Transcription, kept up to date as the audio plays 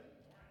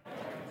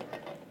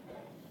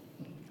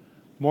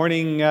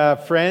Morning,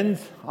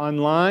 friends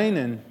online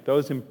and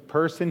those in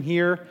person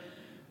here.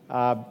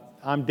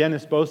 I'm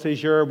Dennis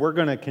Beausejour. We're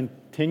going to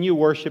continue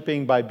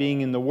worshiping by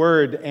being in the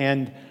Word.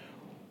 And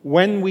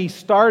when we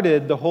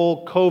started the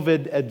whole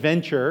COVID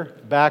adventure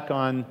back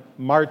on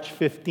March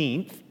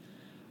 15th,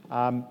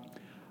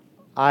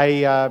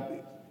 I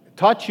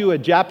taught you a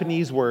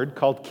Japanese word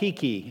called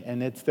kiki,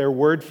 and it's their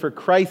word for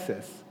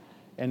crisis.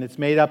 And it's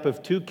made up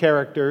of two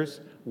characters,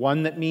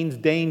 one that means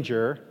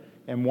danger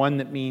and one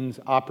that means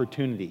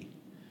opportunity.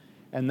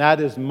 And that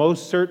has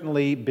most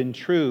certainly been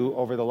true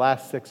over the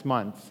last 6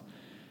 months.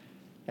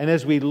 And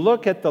as we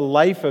look at the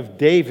life of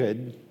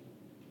David,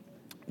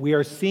 we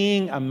are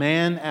seeing a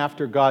man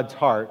after God's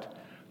heart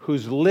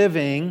who's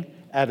living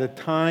at a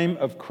time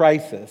of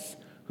crisis,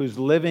 who's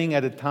living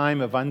at a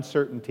time of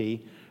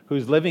uncertainty,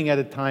 who's living at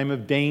a time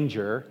of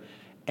danger,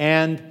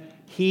 and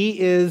he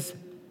is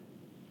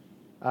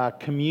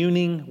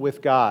communing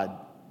with God.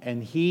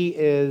 And he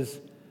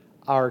is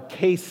our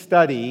case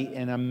study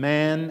in a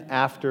man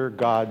after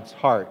God's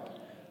heart.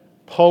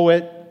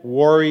 Poet,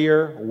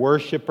 warrior,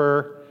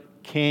 worshiper,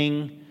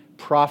 king,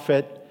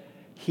 prophet.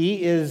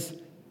 He is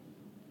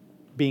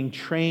being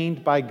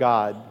trained by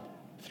God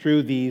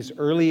through these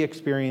early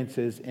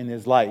experiences in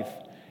his life.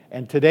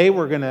 And today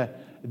we're going to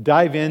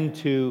dive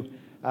into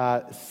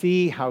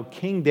see how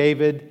King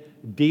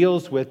David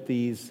deals with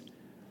these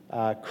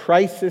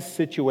crisis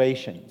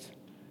situations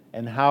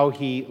and how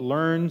he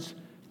learns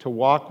to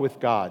walk with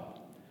God.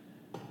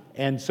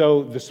 And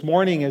so this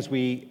morning, as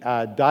we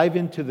dive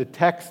into the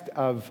text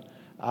of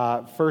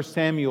 1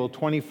 Samuel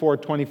 24,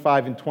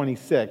 25, and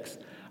 26,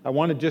 I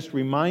want to just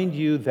remind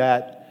you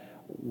that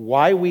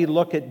why we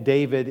look at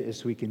David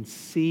is we can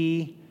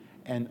see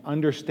and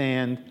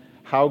understand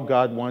how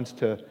God wants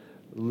to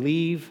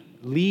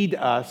lead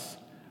us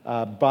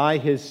by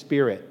His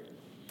Spirit.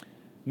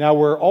 Now,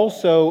 we're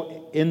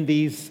also in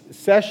these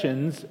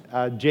sessions,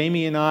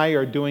 Jamie and I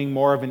are doing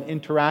more of an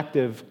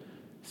interactive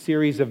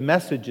series of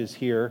messages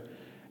here.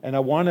 And I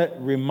want to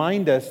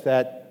remind us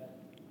that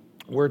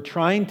we're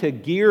trying to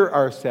gear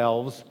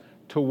ourselves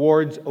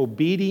towards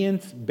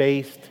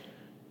obedience-based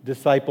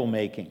disciple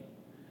making.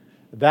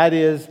 That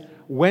is,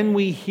 when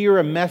we hear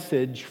a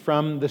message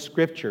from the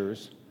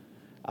Scriptures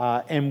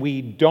and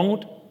we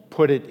don't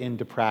put it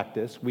into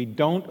practice, we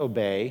don't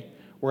obey,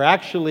 we're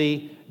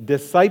actually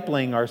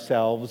discipling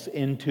ourselves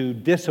into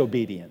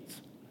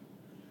disobedience.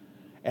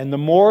 And the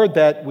more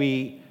that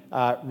we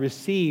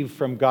receive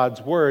from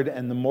God's Word,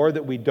 and the more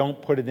that we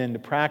don't put it into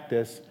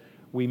practice,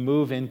 we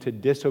move into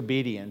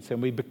disobedience. And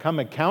we become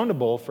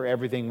accountable for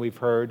everything we've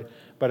heard,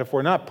 but if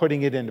we're not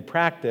putting it into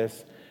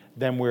practice,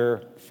 then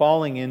we're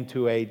falling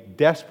into a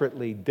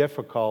desperately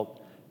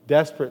difficult,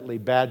 desperately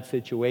bad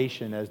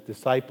situation as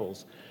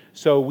disciples.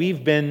 So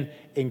we've been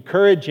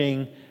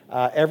encouraging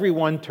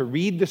everyone to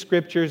read the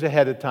Scriptures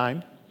ahead of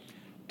time,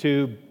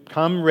 to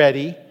come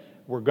ready.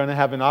 We're going to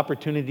have an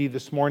opportunity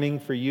this morning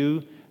for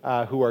you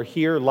who are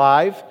here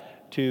live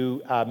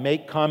to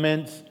make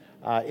comments,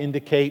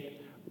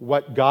 indicate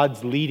what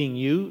God's leading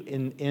you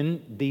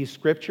in these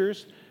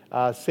Scriptures.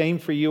 Same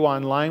for you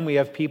online. We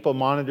have people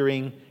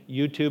monitoring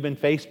YouTube and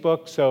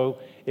Facebook, so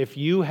if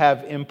you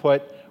have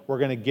input, we're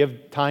going to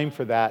give time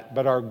for that.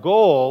 But our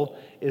goal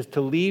is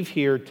to leave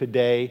here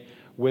today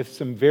with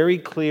some very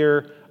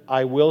clear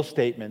I will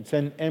statements.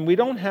 And we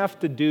don't have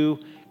to do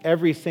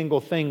every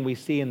single thing we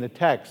see in the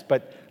text,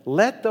 but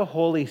let the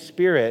Holy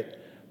Spirit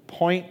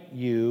point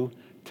you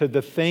to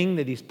the thing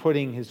that He's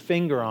putting His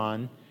finger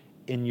on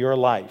in your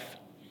life.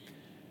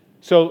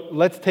 So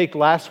let's take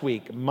last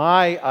week.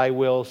 My I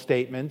will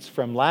statements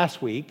from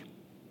last week.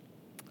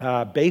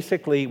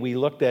 Basically, we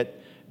looked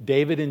at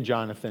David and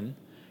Jonathan,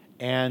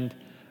 and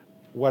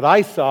what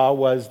I saw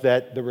was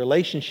that the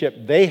relationship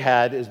they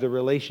had is the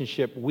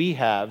relationship we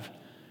have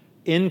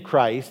in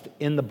Christ,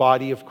 in the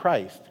body of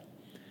Christ.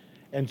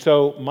 And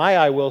so my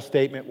I will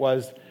statement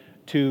was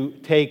to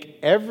take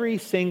every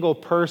single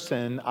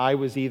person I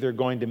was either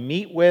going to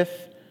meet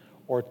with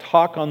or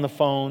talk on the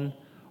phone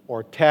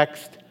or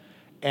text,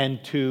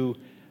 and to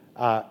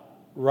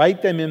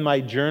write them in my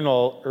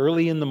journal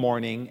early in the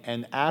morning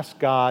and ask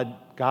God,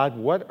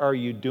 what are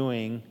you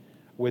doing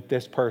with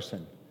this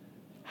person?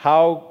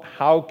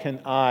 How can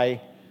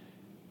I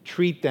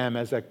treat them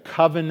as a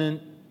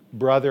covenant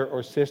brother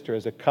or sister,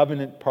 as a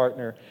covenant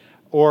partner?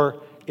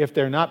 Or if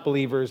they're not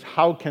believers,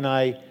 how can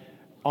I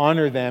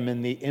honor them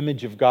in the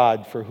image of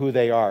God for who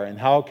they are? And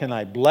how can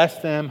I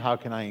bless them? How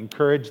can I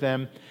encourage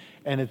them?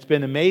 And it's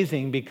been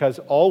amazing because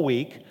all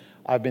week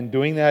I've been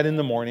doing that in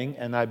the morning,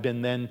 and I've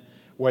been then,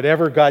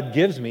 whatever God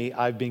gives me,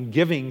 I've been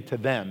giving to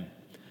them.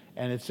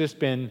 And it's just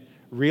been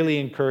really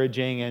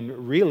encouraging,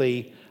 and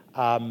really,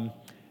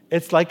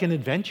 it's like an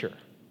adventure,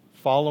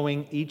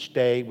 following each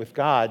day with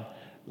God,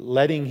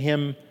 letting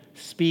Him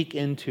speak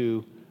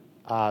into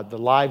the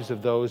lives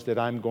of those that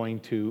I'm going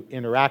to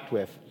interact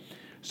with.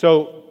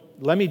 So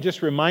let me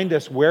just remind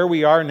us where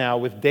we are now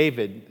with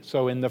David.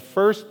 So in the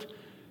first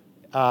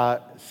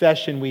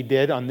session we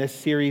did on this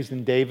series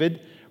in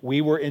David,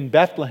 we were in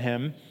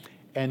Bethlehem,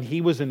 and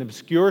he was an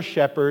obscure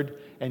shepherd,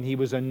 and he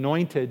was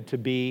anointed to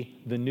be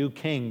the new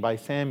king by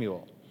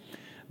Samuel.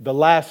 The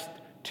last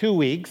 2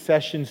 weeks,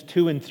 sessions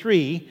 2 and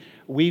 3,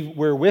 we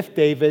were with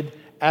David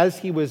as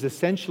he was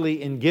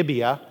essentially in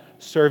Gibeah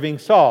serving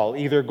Saul,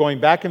 either going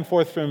back and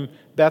forth from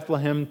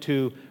Bethlehem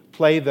to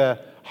play the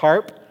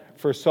harp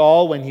for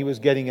Saul when he was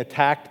getting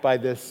attacked by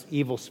this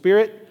evil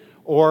spirit,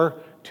 or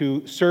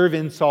to serve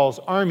in Saul's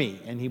army,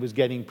 and he was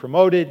getting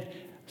promoted.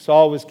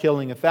 Saul was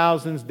killing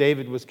thousands,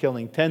 David was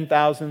killing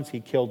 10,000s, he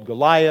killed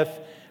Goliath.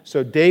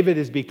 So David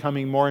is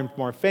becoming more and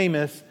more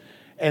famous,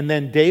 and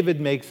then David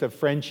makes a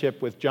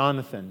friendship with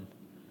Jonathan,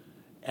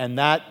 and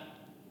that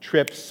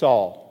trips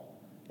Saul.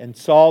 And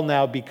Saul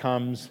now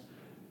becomes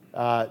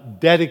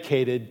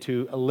dedicated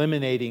to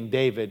eliminating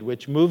David,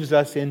 which moves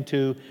us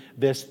into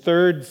this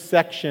third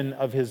section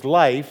of his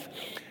life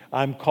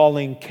I'm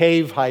calling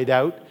Cave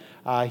Hideout.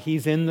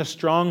 He's in the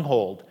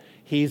stronghold.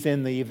 He's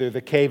in either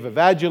the cave of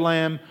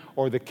Adullam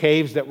or the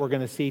caves that we're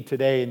going to see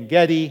today in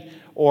Gedi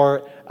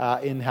or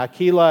in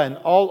Hakilah and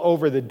all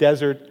over the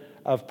desert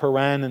of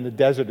Paran and the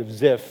desert of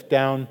Ziph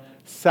down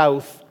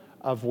south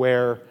of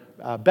where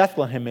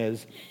Bethlehem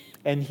is.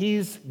 And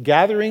he's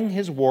gathering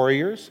his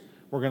warriors.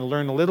 We're going to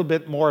learn a little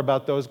bit more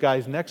about those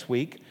guys next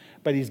week.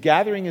 But he's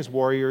gathering his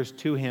warriors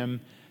to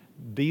him.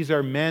 These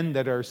are men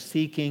that are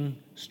seeking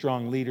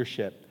strong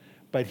leadership.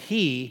 But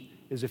he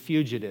is a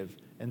fugitive,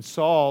 and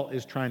Saul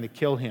is trying to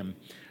kill him.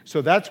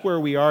 So that's where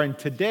we are. And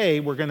today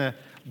we're going to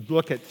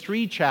look at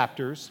 3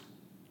 chapters,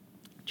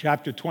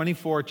 chapter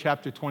 24,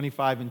 chapter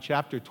 25, and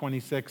chapter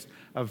 26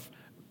 of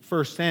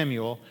 1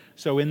 Samuel.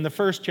 So in the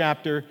first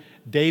chapter,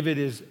 David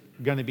is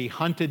going to be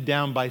hunted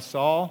down by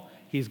Saul.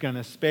 He's going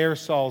to spare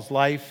Saul's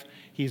life.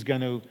 He's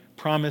going to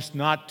promise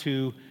not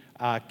to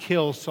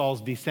kill Saul's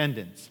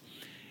descendants.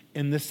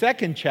 In the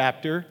second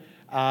chapter,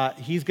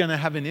 he's going to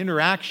have an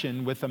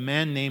interaction with a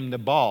man named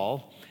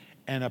Nabal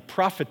and a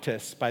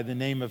prophetess by the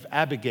name of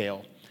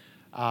Abigail.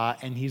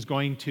 And he's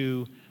going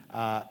to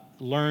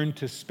learn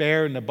to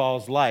spare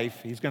Nabal's life.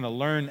 He's going to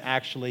learn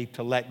actually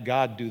to let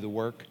God do the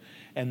work.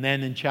 And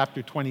then in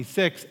chapter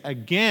 26,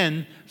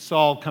 again,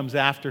 Saul comes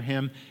after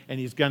him, and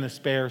he's going to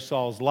spare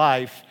Saul's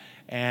life.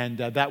 And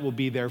that will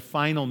be their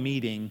final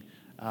meeting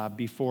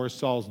before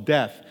Saul's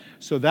death.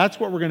 So that's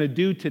what we're going to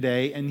do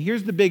today. And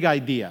here's the big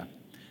idea.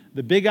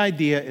 The big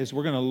idea is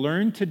we're going to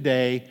learn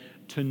today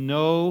to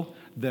know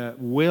the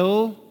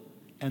will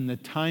and the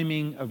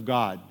timing of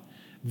God.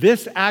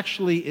 This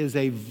actually is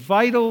a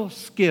vital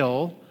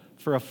skill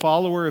for a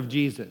follower of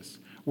Jesus.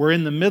 We're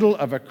in the middle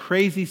of a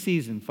crazy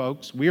season,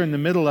 folks. We're in the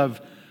middle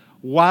of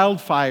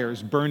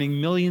wildfires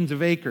burning millions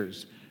of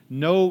acres,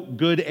 no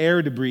good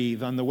air to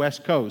breathe on the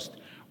West Coast.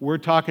 We're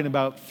talking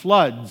about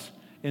floods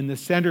in the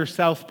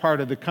center-south part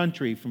of the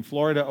country, from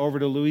Florida over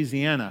to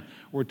Louisiana.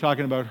 We're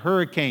talking about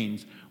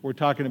hurricanes. We're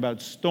talking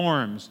about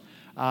storms.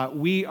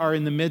 We are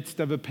in the midst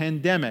of a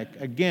pandemic.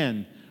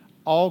 Again,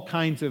 all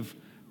kinds of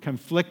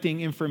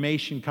conflicting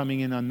information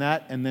coming in on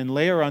that. And then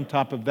layer on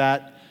top of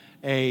that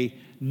a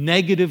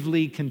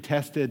negatively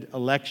contested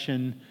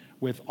election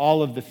with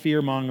all of the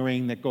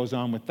fear-mongering that goes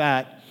on with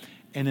that.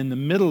 And in the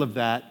middle of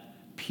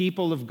that,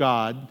 people of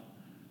God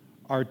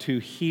are to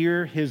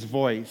hear his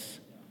voice.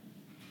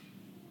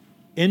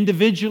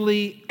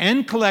 Individually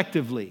and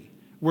collectively,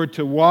 we're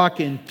to walk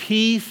in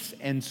peace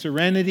and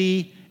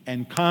serenity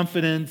and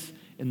confidence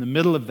in the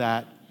middle of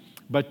that.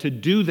 But to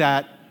do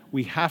that,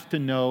 we have to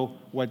know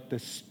what the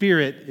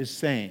Spirit is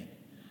saying.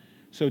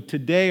 So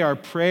today our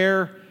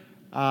prayer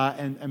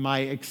and my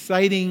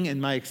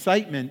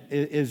excitement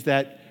is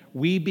that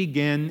we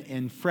begin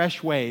in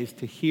fresh ways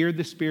to hear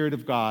the Spirit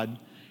of God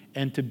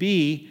and to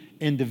be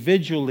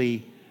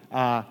individually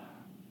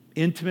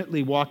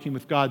intimately walking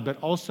with God,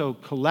 but also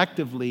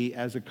collectively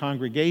as a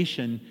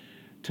congregation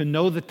to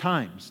know the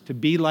times, to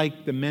be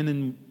like the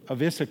men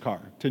of Issachar,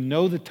 to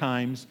know the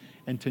times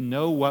and to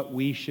know what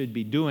we should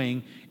be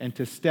doing and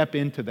to step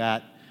into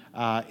that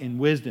in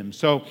wisdom.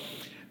 So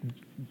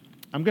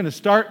I'm going to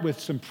start with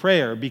some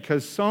prayer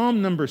because Psalm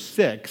number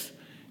 6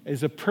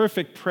 is a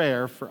perfect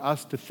prayer for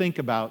us to think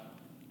about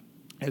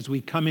as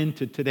we come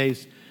into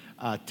today's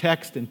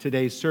text and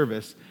today's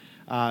service,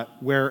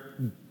 where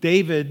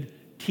David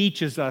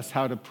teaches us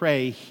how to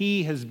pray.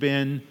 He has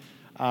been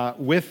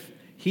with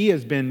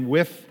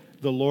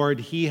the Lord.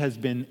 He has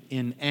been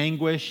in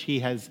anguish. He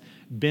has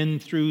been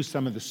through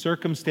some of the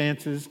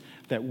circumstances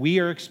that we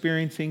are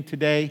experiencing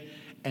today,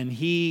 and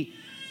he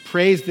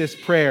prays this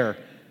prayer.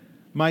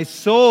 My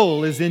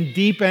soul is in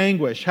deep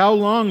anguish. How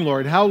long,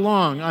 Lord? How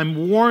long?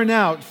 I'm worn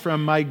out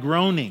from my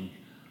groaning.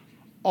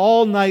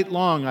 All night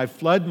long I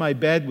flood my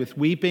bed with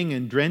weeping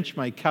and drench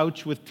my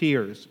couch with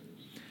tears.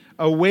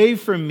 Away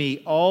from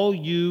me, all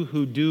you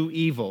who do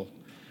evil,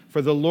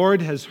 for the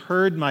Lord has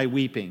heard my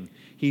weeping.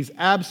 He's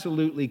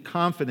absolutely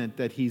confident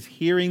that he's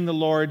hearing the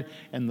Lord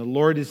and the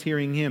Lord is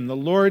hearing him. The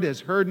Lord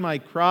has heard my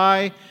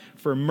cry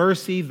for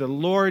mercy. The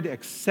Lord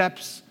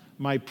accepts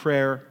my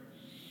prayer.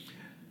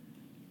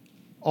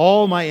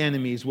 All my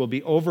enemies will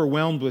be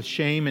overwhelmed with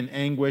shame and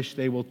anguish.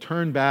 They will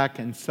turn back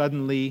and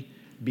suddenly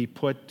be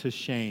put to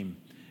shame.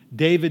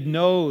 David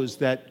knows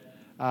that,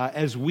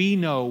 as we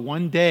know,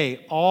 one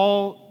day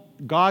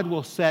God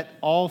will set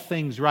all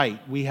things right.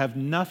 We have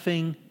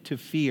nothing to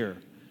fear.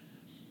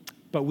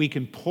 But we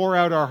can pour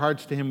out our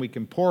hearts to Him. We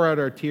can pour out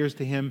our tears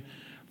to Him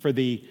for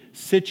the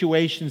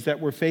situations that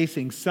we're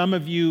facing. Some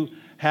of you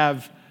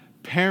have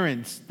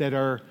parents that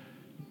are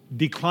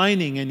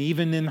declining and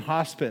even in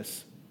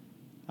hospice,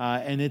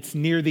 and it's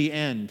near the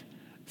end.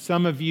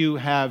 Some of you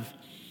have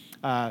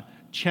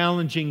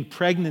challenging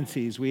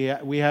pregnancies.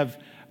 We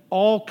have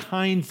all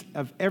kinds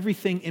of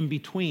everything in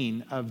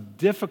between of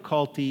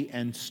difficulty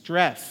and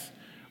stress.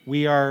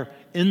 We are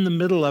in the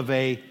middle of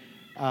a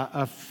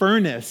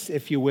furnace,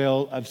 if you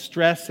will, of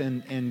stress,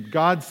 and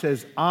God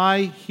says,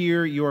 I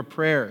hear your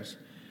prayers.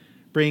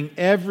 Bring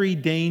every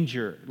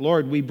danger.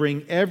 Lord, we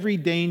bring every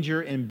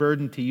danger and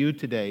burden to you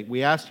today.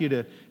 We ask you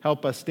to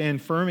help us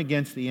stand firm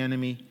against the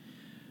enemy,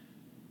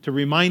 to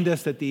remind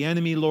us that the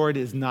enemy, Lord,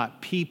 is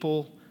not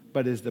people,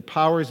 but is the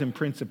powers and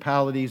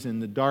principalities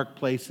in the dark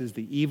places,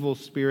 the evil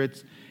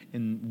spirits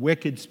and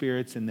wicked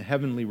spirits in the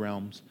heavenly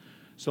realms.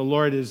 So,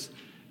 Lord, as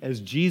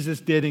Jesus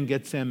did in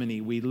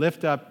Gethsemane, we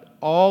lift up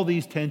all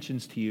these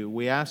tensions to you.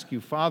 We ask you,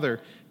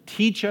 Father,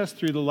 teach us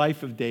through the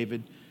life of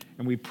David.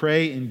 And we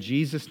pray in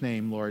Jesus'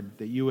 name, Lord,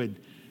 that you would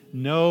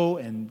know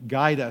and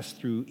guide us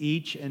through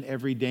each and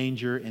every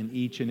danger and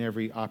each and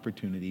every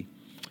opportunity.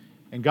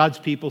 And God's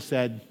people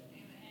said,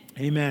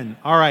 Amen.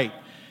 All right.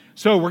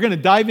 So we're going to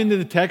dive into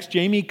the text.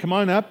 Jamie, come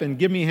on up and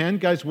give me a hand.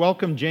 Guys,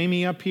 welcome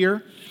Jamie up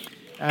here.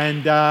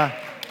 And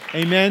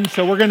amen.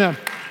 So we're going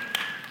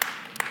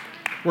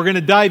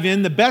to dive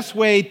in. The best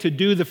way to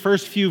do the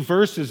first few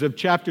verses of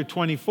chapter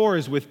 24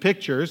 is with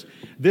pictures.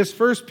 This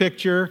first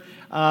picture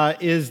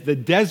is the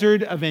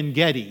desert of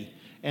En-Gedi.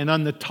 And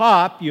on the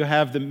top, you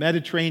have the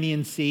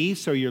Mediterranean Sea,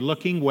 so you're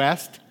looking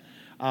west.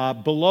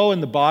 Below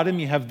in the bottom,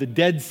 you have the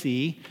Dead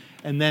Sea.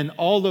 And then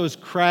all those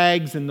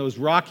crags and those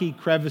rocky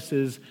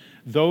crevices,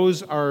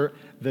 those are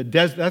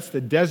that's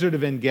the desert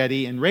of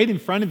En-Gedi. And right in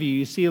front of you,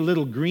 you see a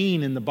little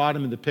green in the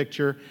bottom of the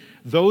picture.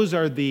 Those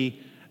are the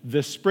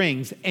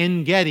springs.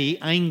 En-Gedi,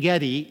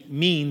 Ein-Gedi,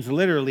 means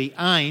literally,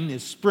 Ein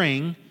is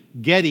spring,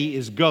 Gedi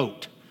is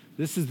goat.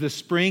 This is the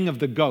spring of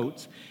the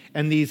goats.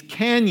 And these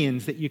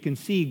canyons that you can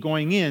see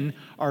going in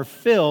are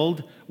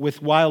filled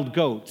with wild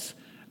goats.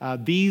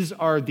 These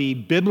are the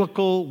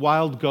biblical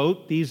wild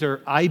goat. These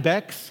are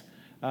ibex,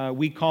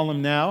 we call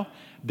them now.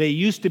 They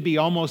used to be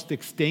almost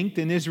extinct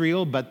in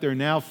Israel, but they're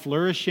now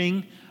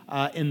flourishing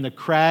in the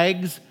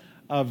crags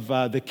of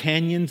the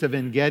canyons of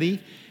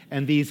En-Gedi.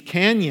 And these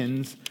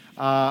canyons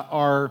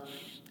are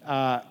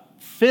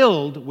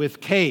filled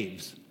with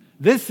caves.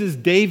 This is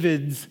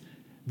David's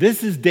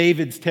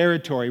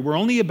territory. We're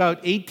only about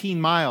 18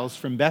 miles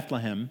from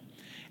Bethlehem,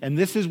 and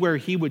this is where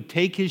he would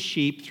take his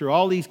sheep through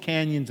all these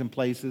canyons and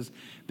places.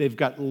 They've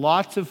got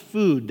lots of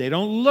food. They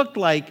don't look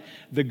like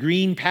the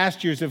green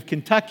pastures of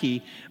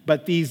Kentucky,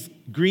 but these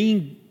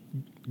green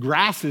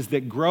grasses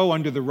that grow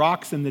under the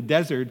rocks in the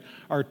desert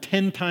are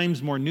 10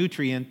 times more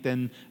nutrient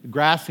than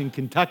grass in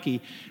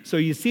Kentucky. So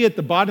you see at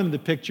the bottom of the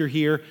picture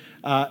here,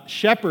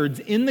 shepherds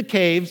in the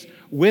caves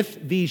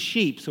with these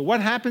sheep. So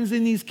what happens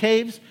in these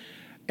caves?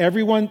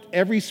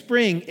 Every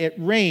spring it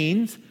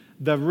rains.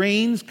 The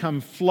rains come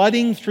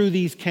flooding through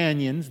these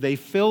canyons. They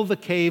fill the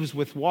caves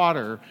with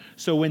water.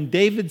 So when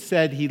David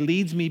said he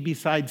leads me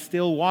beside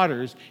still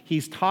waters,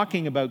 he's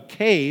talking about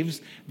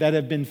caves that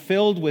have been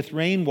filled with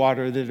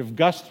rainwater that have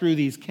gushed through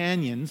these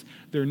canyons.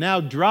 They're now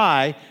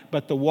dry,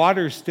 but the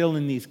water's still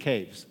in these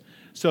caves.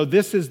 So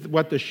this is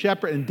what the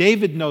shepherd, and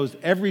David knows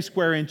every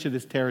square inch of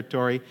this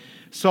territory.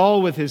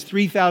 Saul with his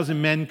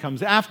 3,000 men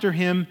comes after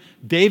him.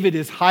 David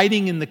is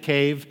hiding in the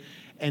cave,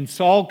 and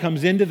Saul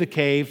comes into the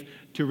cave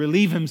to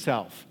relieve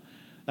himself.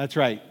 That's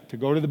right, to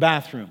go to the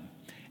bathroom.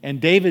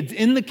 And David's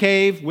in the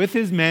cave with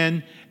his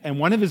men, and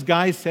one of his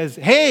guys says,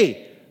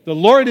 "Hey, the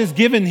Lord has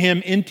given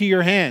him into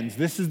your hands.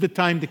 This is the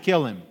time to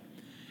kill him."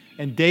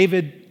 And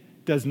David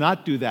does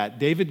not do that.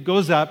 David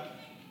goes up,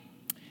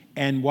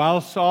 and while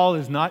Saul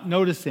is not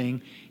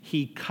noticing,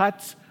 he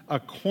cuts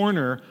a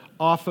corner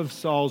off of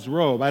Saul's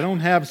robe. I don't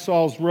have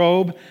Saul's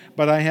robe,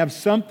 but I have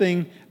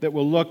something that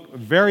will look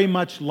very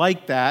much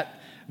like that.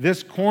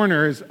 This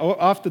corner is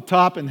off the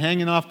top and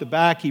hanging off the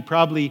back. He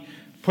probably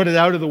put it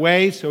out of the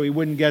way so he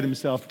wouldn't get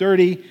himself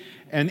dirty.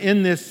 And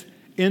in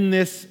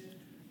this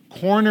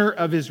corner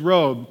of his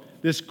robe,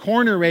 this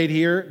corner right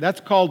here, that's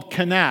called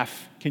kanaf.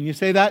 Can you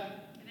say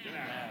that?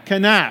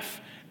 Kanaf.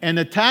 And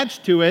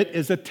attached to it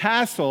is a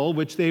tassel,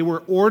 which they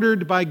were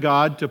ordered by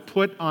God to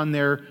put on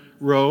their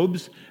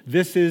robes.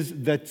 This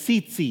is the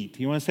tzitzit.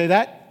 You want to say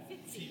that?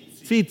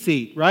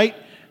 Tzitzit, right?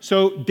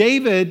 So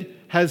David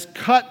has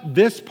cut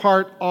this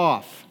part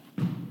off.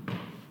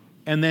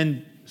 And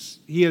then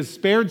he has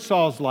spared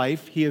Saul's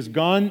life.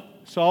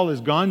 Saul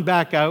has gone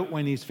back out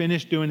when he's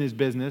finished doing his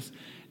business.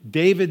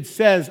 David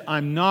says,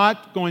 I'm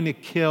not going to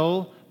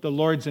kill the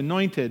Lord's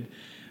anointed.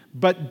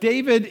 But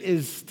David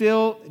is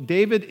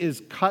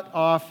cut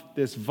off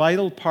this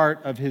vital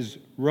part of his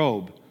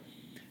robe.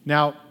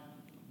 Now,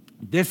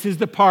 this is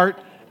the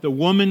part the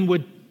woman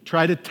would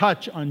try to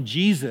touch on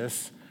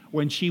Jesus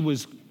when she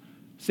was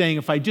saying,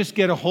 if I just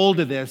get a hold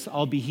of this,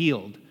 I'll be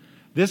healed.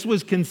 This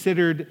was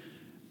considered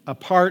a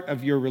part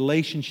of your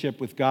relationship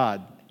with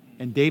God,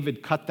 and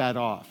David cut that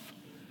off.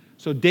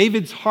 So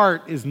David's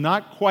heart is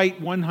not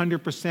quite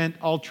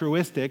 100%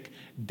 altruistic.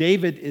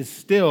 David is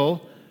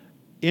still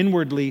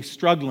inwardly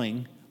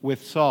struggling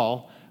with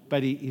Saul,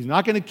 but he's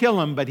not going to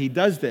kill him, but he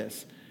does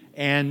this.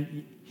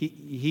 And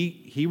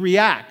he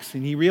reacts,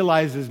 and he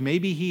realizes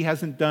maybe he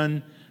hasn't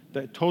done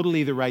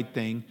totally the right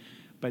thing.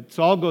 But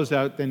Saul goes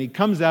out, then he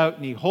comes out,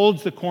 and he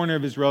holds the corner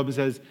of his robe and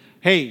says,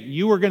 hey,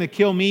 you were going to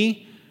kill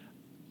me?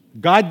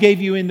 God gave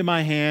you into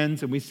my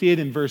hands. And we see it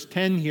in verse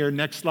 10 here.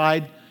 Next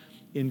slide.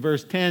 In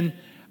verse 10,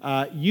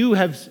 you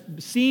have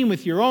seen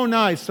with your own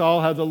eyes,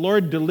 Saul, how the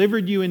Lord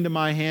delivered you into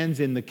my hands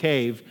in the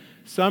cave.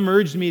 Some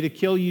urged me to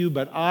kill you,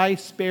 but I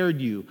spared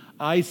you.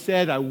 I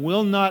said, I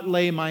will not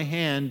lay my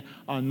hand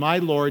on my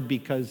Lord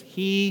because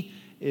he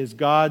is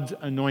God's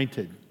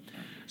anointed.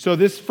 So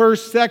this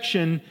first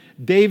section,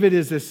 David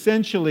is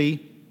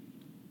essentially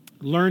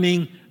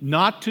learning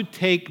not to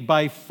take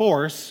by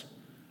force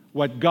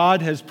what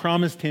God has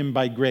promised him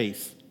by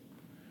grace.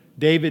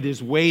 David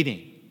is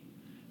waiting.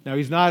 Now,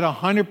 he's not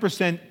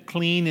 100%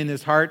 clean in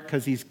his heart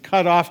because he's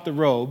cut off the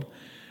robe,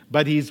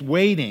 but he's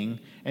waiting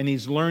and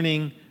he's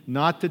learning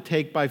not to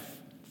take by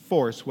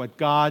force what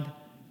God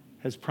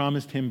has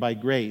promised him by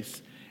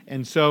grace.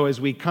 And so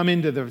as we come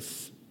into the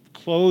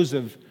close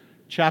of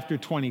chapter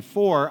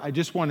 24, I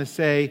just want to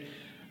say,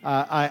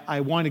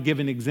 I want to give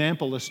an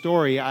example, a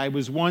story. I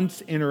was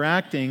once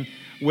interacting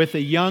with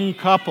a young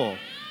couple,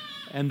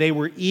 and they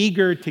were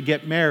eager to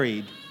get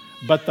married.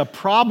 But the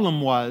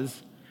problem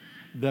was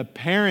the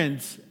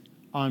parents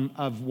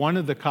of one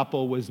of the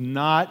couple was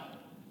not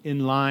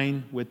in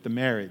line with the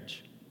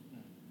marriage.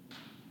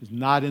 Was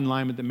not in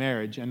line with the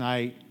marriage. And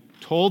I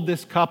told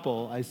this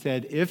couple, I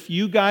said, if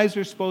you guys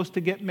are supposed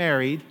to get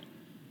married,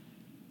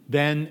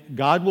 then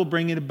God will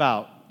bring it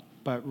about.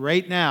 But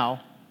right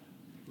now,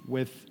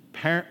 with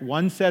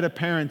one set of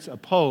parents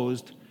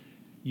opposed,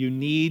 you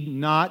need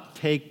not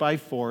take by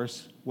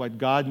force what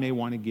God may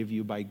want to give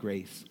you by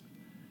grace.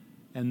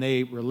 And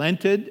they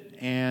relented,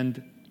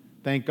 and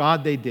thank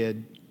God they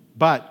did.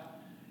 But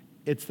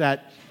it's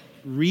that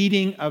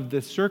reading of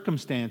the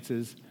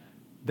circumstances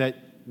that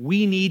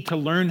we need to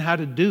learn how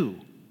to do.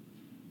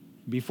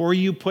 Before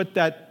you put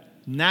that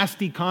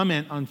nasty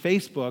comment on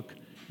Facebook,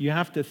 you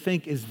have to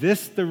think, is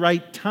this the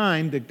right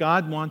time that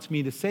God wants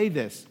me to say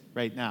this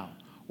right now?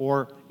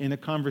 Or in a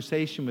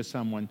conversation with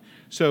someone.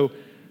 So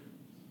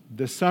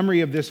the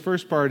summary of this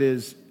first part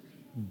is,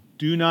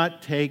 do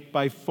not take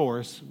by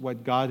force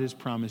what God has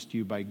promised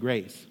you by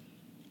grace.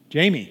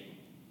 Jamie.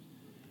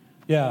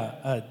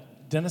 Yeah,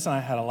 Dennis and I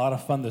had a lot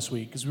of fun this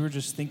week because we were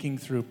just thinking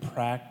through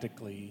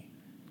practically,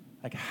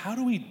 like, how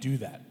do we do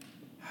that?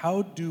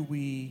 How do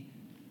we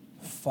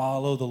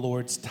follow the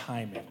Lord's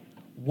timing?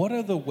 What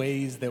are the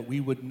ways that we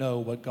would know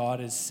what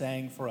God is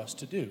saying for us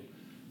to do?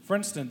 For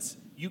instance,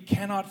 you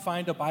cannot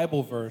find a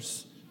Bible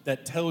verse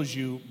that tells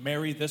you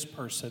marry this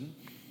person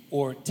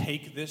or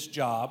take this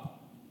job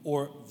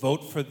or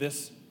vote for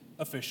this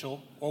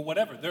official or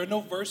whatever. There are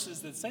no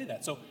verses that say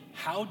that. So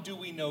how do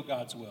we know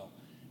God's will?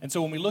 And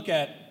so when we look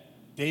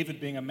at David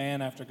being a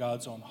man after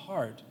God's own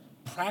heart,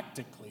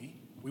 practically,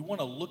 we want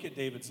to look at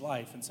David's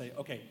life and say,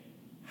 okay,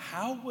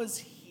 how was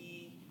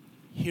he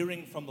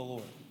hearing from the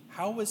Lord?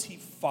 How was he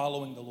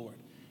following the Lord?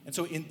 And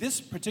so in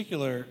this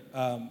particular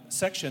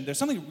section, there's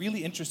something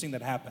really interesting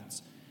that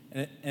happens.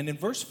 And in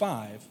verse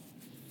 5,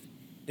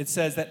 it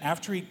says that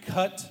after he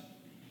cut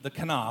the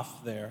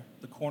kanaf there,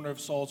 the corner of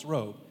Saul's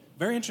robe,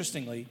 very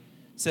interestingly,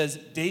 says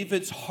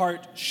David's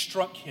heart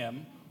struck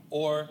him,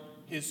 or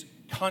his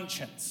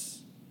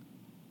conscience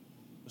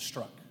was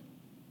struck.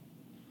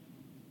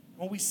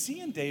 What we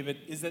see in David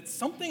is that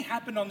something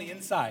happened on the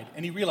inside,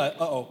 and he realized,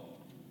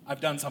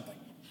 I've done something.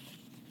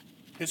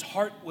 His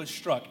heart was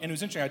struck. And it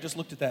was interesting, I just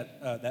looked at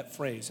that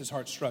phrase, his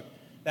heart struck.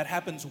 That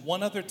happens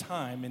one other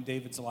time in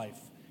David's life.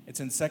 It's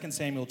in 2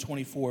 Samuel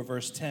 24,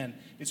 verse 10.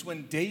 It's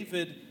when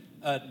David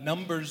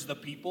numbers the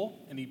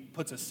people, and he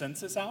puts a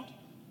census out.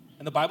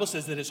 And the Bible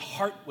says that his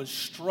heart was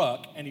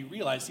struck, and he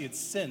realized he had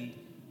sinned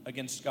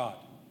against God.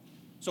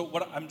 So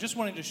I'm just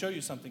wanting to show you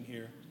something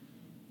here.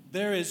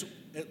 There is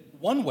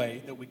one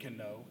way that we can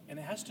know, and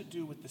it has to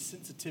do with the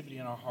sensitivity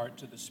in our heart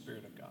to the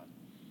Spirit of God.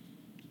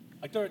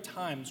 Like, there are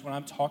times when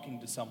I'm talking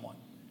to someone,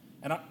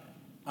 and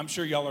I'm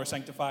sure y'all are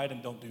sanctified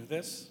and don't do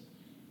this,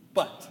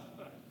 but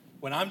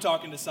when I'm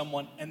talking to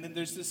someone, and then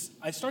there's this,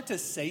 I start to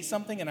say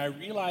something, and I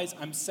realize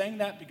I'm saying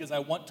that because I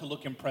want to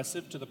look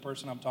impressive to the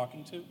person I'm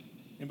talking to.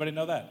 Anybody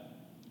know that?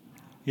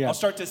 Yeah. I'll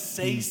start to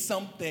say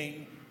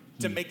something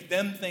to make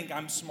them think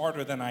I'm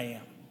smarter than I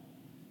am.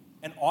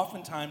 And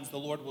oftentimes the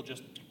Lord will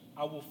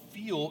I will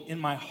feel in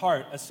my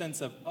heart a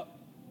sense of,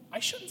 I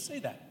shouldn't say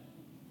that.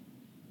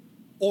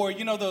 Or,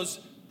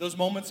 those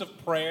moments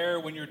of prayer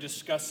when you're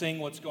discussing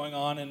what's going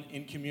on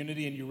in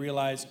community and you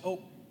realize,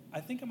 I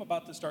think I'm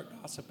about to start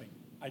gossiping.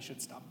 I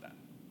should stop that.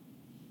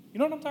 You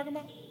know what I'm talking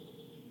about?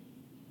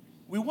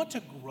 We want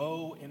to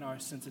grow in our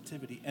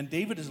sensitivity. And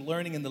David is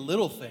learning in the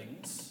little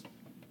things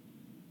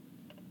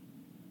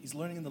He's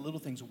learning in the little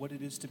things what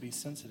it is to be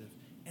sensitive.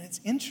 And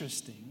it's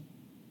interesting,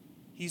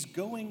 he's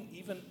going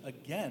even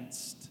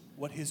against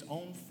what his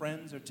own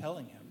friends are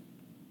telling him.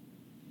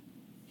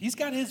 He's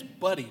got his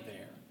buddy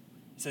there.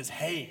 He says,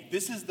 hey,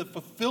 this is the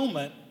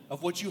fulfillment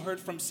of what you heard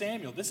from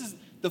Samuel. This is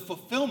the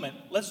fulfillment.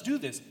 Let's do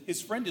this.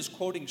 His friend is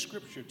quoting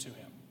scripture to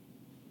him.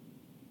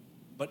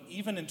 But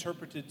even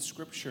interpreted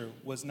scripture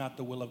was not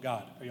the will of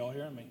God. Are y'all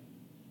hearing me?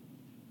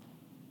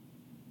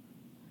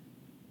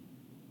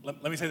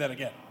 Let me say that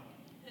again.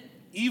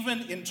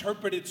 Even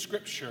interpreted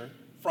scripture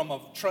from a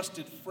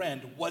trusted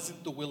friend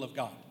wasn't the will of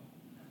God.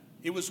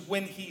 It was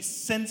when he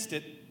sensed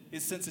it,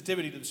 his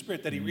sensitivity to the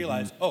Spirit, that he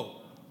realized,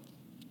 oh,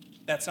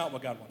 that's not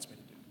what God wants me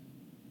to do.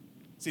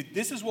 See,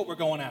 this is what we're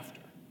going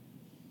after,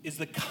 is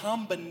the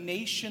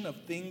combination of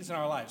things in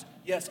our lives.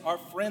 Yes, our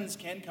friends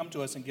can come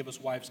to us and give us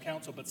wives'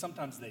 counsel, but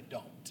sometimes they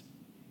don't.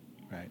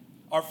 Right.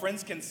 Our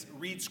friends can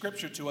read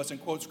scripture to us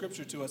and quote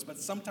scripture to us, but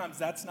sometimes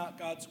that's not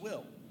God's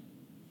will.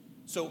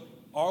 So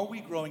are we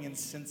growing in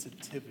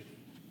sensitivity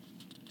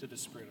to the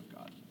Spirit of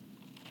God,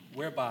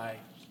 whereby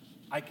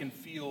I can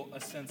feel a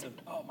sense of,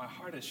 oh, my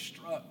heart is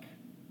struck.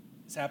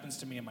 This happens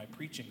to me in my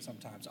preaching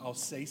sometimes. I'll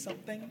say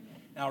something,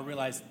 and I'll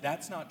realize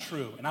that's not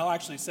true. And I'll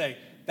actually say,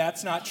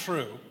 that's not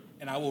true,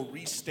 and I will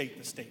restate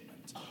the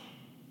statement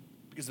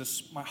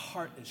because my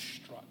heart is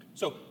struck.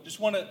 So just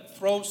want to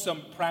throw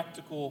some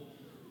practical,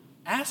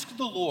 ask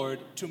the Lord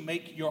to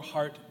make your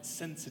heart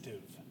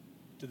sensitive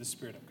to the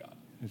Spirit of God.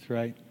 That's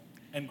right.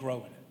 And grow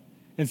in it.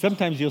 And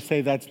sometimes you'll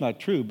say that's not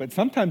true, but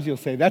sometimes you'll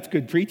say that's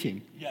good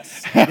preaching.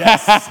 Yes.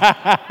 Yes.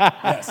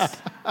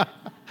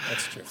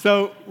 That's true.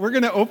 So we're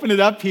going to open it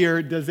up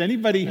here. Does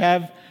anybody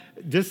have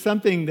just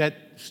something that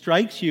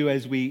strikes you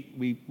as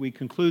we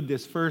conclude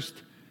this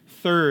first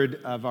third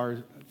of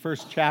our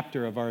first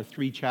chapter of our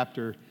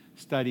 3-chapter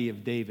study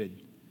of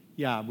David?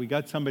 Yeah, we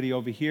got somebody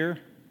over here.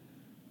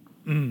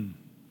 And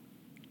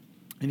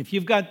if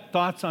you've got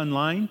thoughts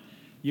online,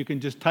 you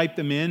can just type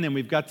them in, and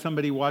we've got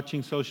somebody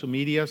watching social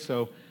media,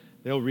 so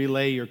they'll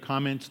relay your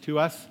comments to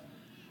us.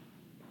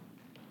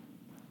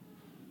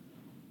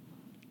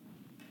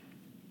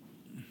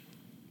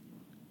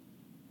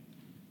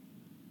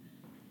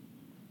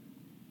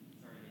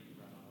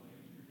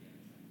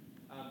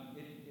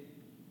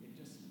 It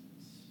just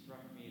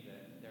struck me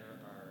that there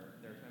are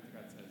times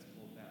God says,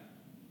 pull back.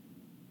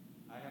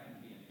 I happen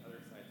to be on the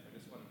other side, so I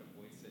just wanted to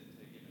voice it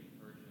to give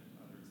encouragement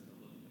to others to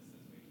look at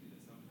this way too,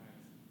 that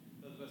sometimes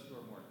those of us who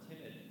are more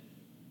timid,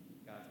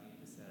 God's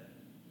being to say,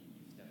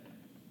 you step in.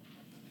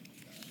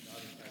 The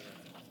other side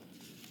of that's also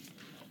true,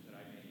 that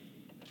I may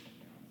be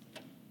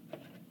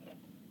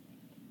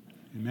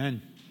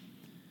Amen.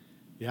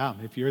 Yeah,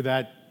 if you're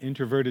that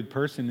introverted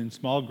person in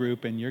small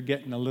group and you're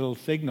getting a little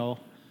signal,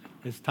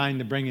 it's time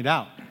to bring it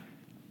out.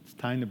 It's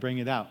time to bring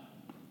it out,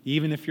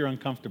 even if you're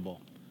uncomfortable.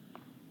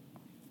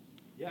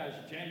 Yeah,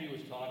 as Jamie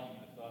was talking,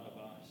 I thought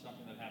about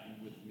something that happened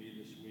with me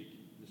this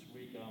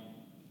week. I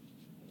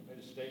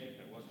made a statement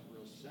that wasn't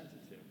real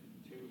sensitive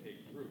to a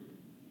group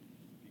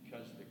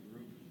because the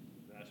group,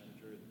 the vast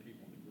majority of the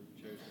people in the group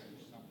chose to do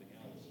something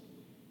else.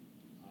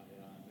 I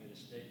made a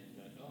statement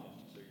that,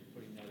 oh, so you're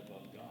putting that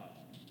above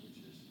God, which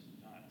is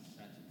not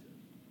sensitive.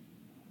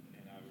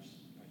 And I was,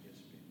 I guess,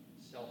 being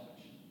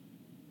selfish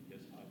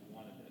because I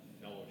wanted that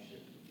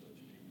fellowship with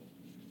those people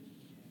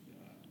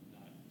and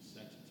not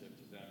sensitive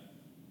to them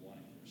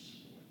wanting their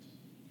split.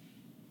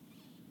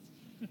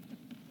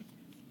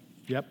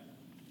 Yep.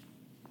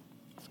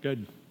 It's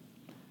good.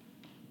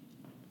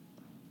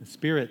 The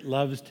Spirit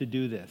loves to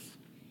do this.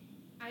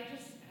 I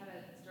just had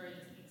a story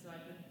this week, so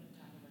I've been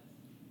talking with,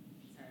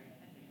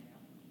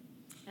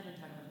 I've been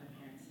talking with my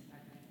parents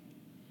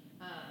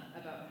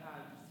about how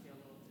I just feel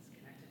a little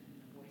disconnected from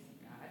the voice of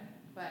God.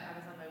 But I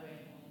was on my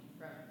way home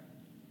from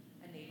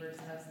a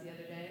neighbor's house the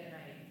other day, and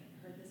I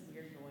heard this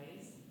weird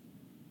noise,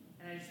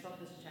 and I just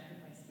felt this check in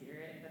my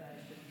spirit that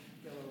I should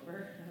go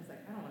over. And I was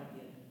like, I don't want to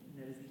be a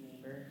nosy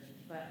neighbor,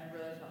 but I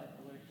really felt like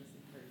the Lord just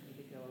encouraged me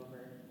to go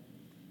over.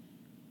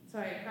 So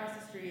I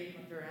crossed the street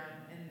and looked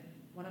around, and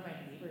one of my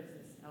neighbors,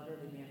 this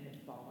elderly man, had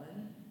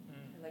fallen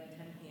at like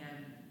 10 p.m.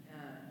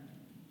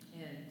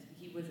 And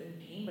he was in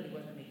pain, but he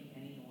wasn't making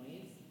any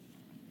noise.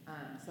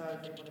 So I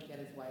was able to get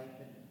his wife,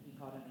 and he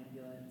called an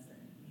ambulance, and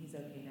he's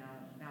okay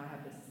now. Now I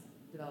have this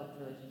developed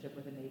relationship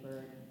with a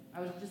neighbor. And I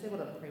was just able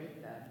to pray with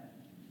them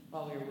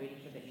while we were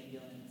waiting for the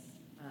ambulance.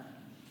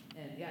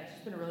 And yeah, it's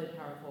just been a really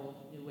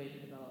powerful new way to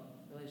develop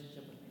a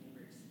relationship with my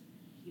neighbors.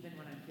 Even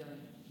when I'm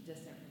feeling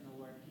distant from the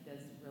Lord, he does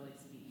really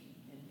speak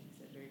and makes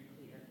it very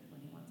clear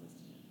when he wants us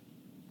to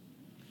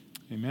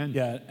meet. Amen.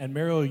 Yeah, and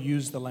Meryl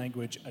used the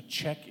language, a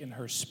check in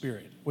her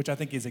spirit, which I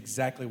think is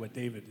exactly what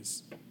David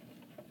is.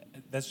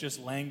 That's just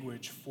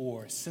language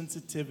for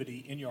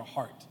sensitivity in your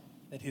heart,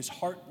 that his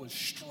heart was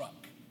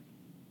struck.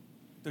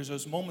 There's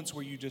those moments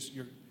where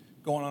you're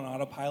going on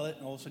autopilot,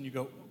 and all of a sudden you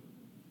go,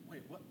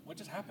 wait, what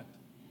just happened?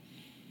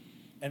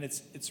 And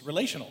it's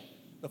relational.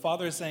 The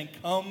Father is saying,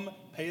 come,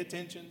 pay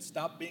attention,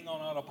 stop being on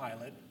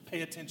autopilot,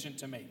 pay attention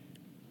to me.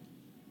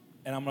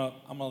 And I'm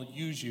gonna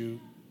use you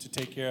to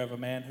take care of a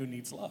man who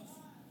needs love.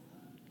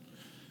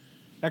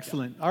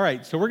 Excellent. All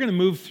right, so we're going to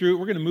move through.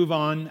 We're going to move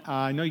on.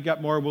 I know you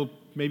got more. We'll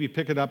maybe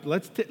pick it up.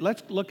 Let's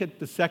look at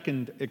the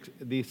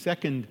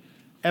second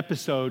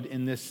episode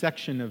in this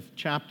section of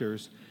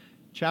chapters,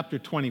 chapter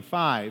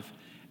 25,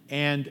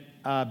 and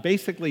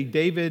basically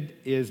David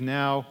is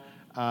now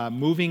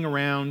moving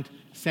around.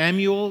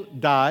 Samuel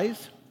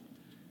dies,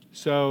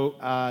 so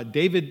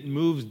David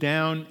moves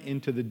down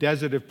into the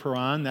desert of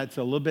Paran. That's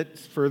a little bit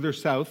further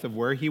south of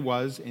where he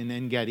was in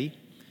En-Gedi,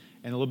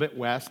 and a little bit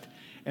west.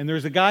 And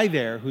there's a guy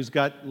there who's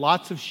got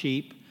lots of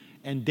sheep,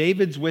 and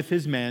David's with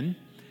his men,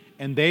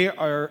 and they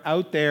are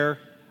out there,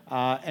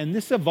 and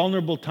this is a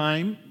vulnerable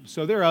time,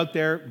 so they're out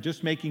there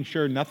just making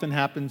sure nothing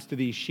happens to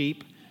these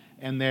sheep,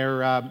 and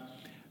they're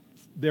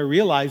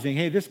realizing,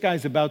 hey, this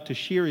guy's about to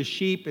shear his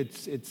sheep,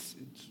 it's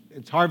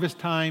harvest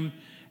time,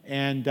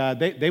 and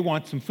they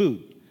want some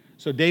food.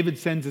 So David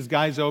sends his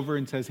guys over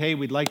and says, hey,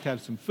 we'd like to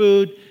have some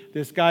food.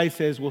 This guy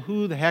says, well,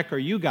 who the heck are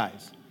you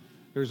guys?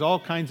 There's all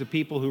kinds of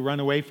people who run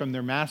away from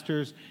their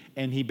masters,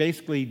 and he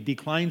basically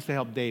declines to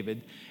help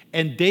David.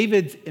 And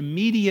David's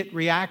immediate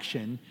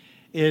reaction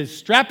is,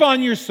 strap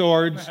on your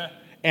swords,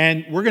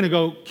 and we're going to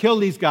go kill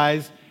these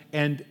guys.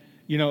 And,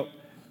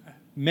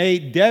 may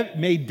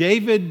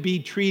David be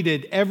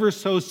treated ever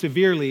so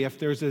severely if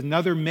there's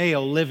another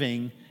male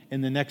living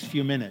in the next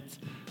few minutes.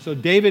 So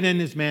David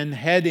and his men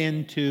head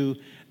into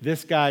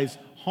this guy's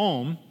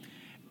home,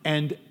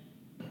 and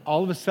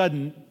all of a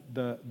sudden,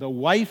 the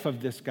wife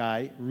of this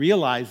guy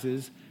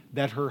realizes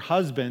that her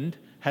husband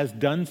has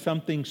done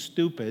something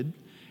stupid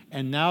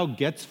and now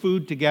gets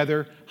food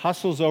together,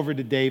 hustles over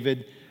to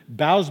David,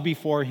 bows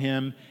before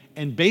him,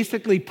 and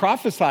basically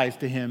prophesies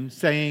to him,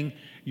 saying,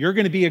 you're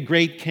going to be a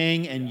great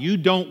king and you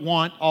don't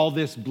want all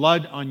this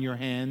blood on your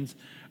hands.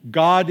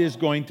 God is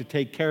going to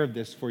take care of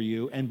this for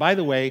you. And by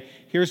the way,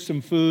 here's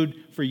some food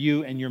for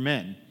you and your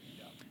men.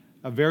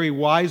 A very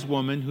wise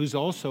woman who's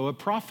also a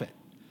prophet.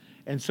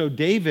 And so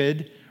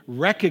David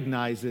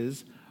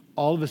recognizes,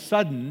 all of a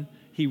sudden,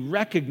 he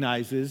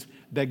recognizes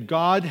that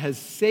God has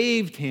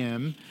saved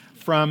him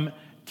from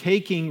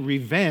taking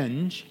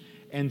revenge.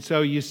 And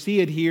so you see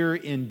it here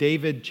in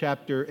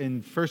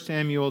in 1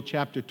 Samuel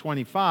chapter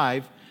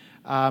 25.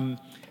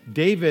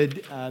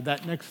 David,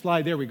 that next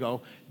slide, there we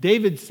go.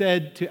 David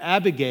said to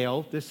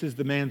Abigail, this is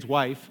the man's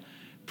wife,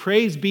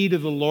 praise be to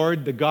the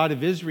Lord, the God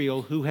of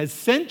Israel, who has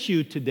sent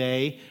you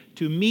today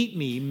to meet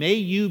me. May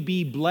you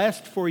be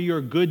blessed for your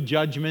good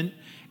judgment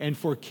and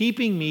for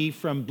keeping me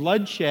from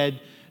bloodshed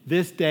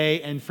this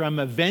day and from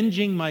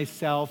avenging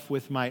myself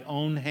with my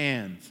own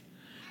hands.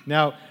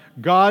 Now,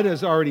 God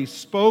has already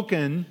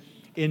spoken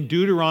in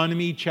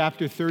Deuteronomy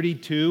chapter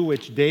 32,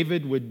 which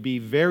David would be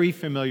very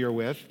familiar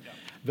with.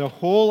 The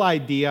whole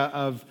idea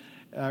of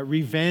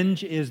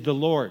revenge is the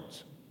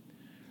Lord's.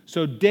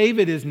 So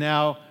David is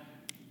now,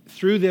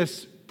 through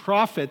this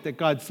prophet that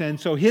God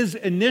sends, so his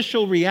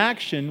initial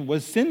reaction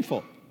was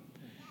sinful.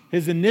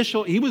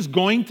 He was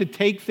going to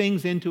take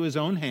things into his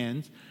own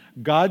hands.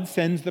 God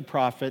sends the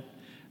prophet,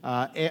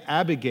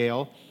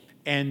 Abigail,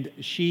 and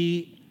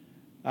she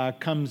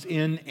comes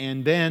in,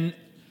 and then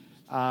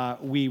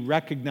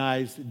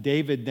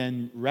David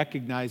then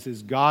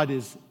recognizes God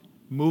is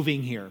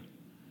moving here.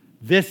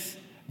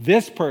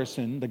 This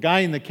person, the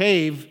guy in the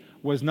cave,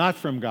 was not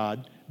from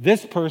God.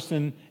 This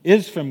person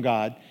is from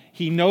God.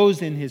 He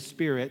knows in his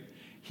spirit.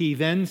 He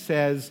then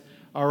says,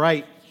 all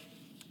right,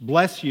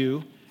 bless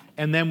you.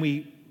 And then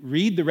we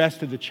read the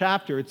rest of the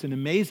chapter. It's an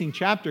amazing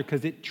chapter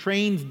because it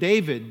trains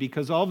David,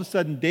 because all of a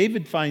sudden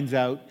David finds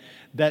out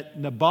that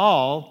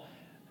Nabal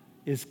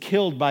is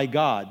killed by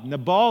God.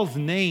 Nabal's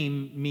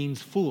name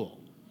means fool.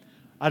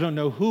 I don't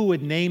know who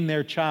would name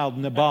their child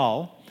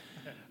Nabal,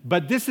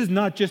 but this is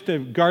not just a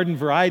garden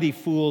variety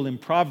fool in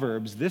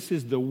Proverbs. This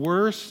is the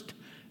worst,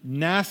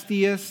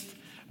 nastiest,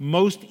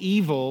 most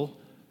evil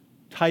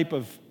type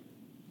of,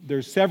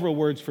 there's several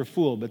words for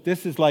fool, but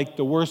this is like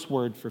the worst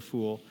word for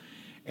fool.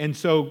 And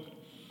so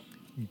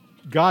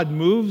God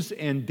moves,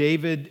 and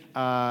David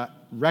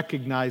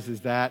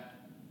recognizes that.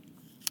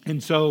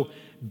 And so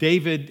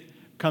David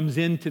comes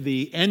into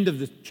the end of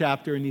the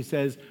chapter, and he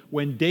says,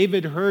 when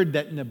David heard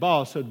that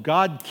Nabal, so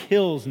God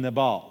kills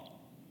Nabal,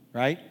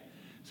 right?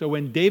 So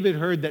when David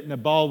heard that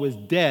Nabal was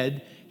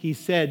dead, he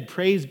said,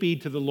 praise be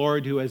to the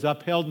Lord who has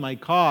upheld my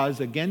cause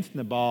against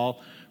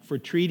Nabal for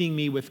treating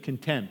me with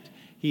contempt.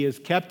 He has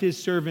kept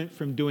his servant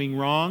from doing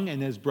wrong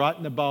and has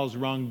brought Nabal's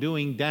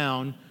wrongdoing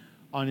down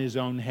on his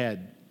own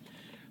head.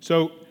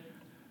 So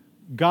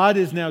God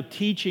is now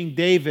teaching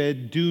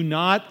David, do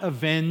not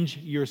avenge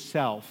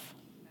yourself.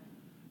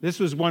 This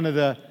was one of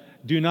the,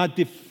 do not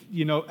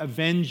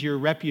avenge your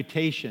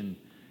reputation.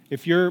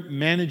 If you're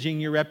managing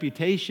your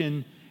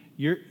reputation,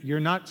 you're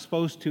not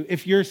supposed to.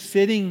 If you're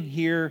sitting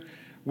here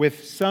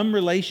with some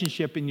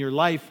relationship in your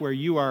life where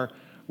you are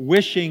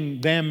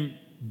wishing them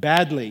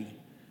badly,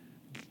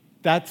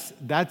 that's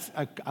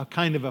a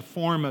kind of a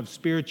form of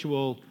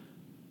spiritual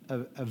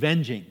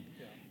avenging.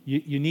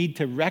 You need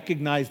to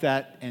recognize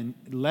that and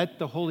let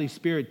the Holy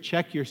Spirit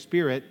check your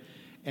spirit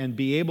and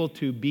be able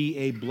to be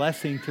a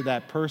blessing to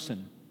that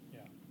person.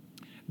 Yeah.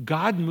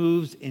 God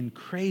moves in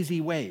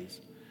crazy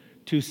ways.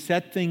 to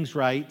set things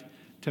right,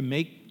 to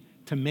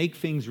make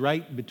things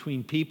right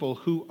between people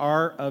who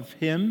are of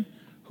Him,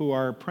 who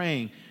are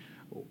praying.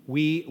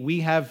 We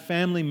have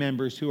family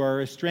members who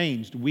are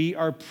estranged. We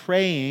are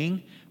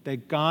praying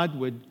that God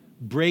would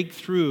break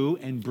through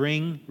and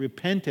bring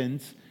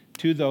repentance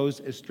to those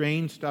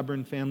estranged,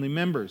 stubborn family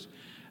members.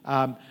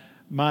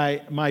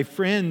 My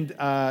friend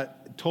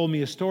told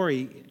me a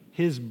story.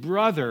 His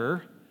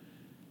brother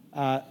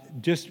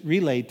just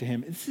relayed to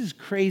him. This is a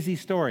crazy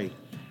story.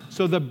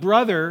 So the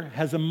brother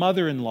has a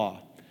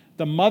mother-in-law.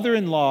 The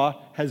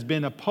mother-in-law has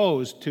been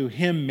opposed to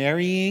him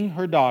marrying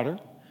her daughter,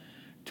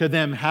 to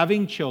them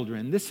having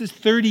children. This is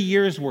 30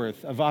 years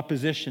worth of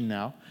opposition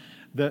now.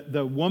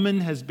 The woman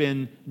has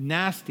been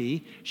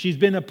nasty. She's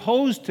been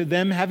opposed to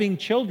them having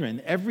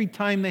children. Every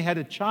time they had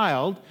a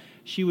child,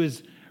 she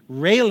was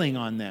railing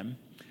on them.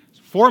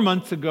 4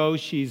 months ago,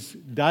 she's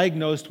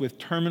diagnosed with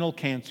terminal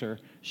cancer.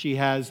 She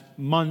has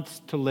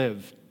months to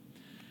live.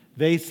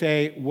 They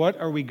say, what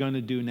are we going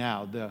to do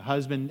now? The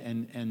husband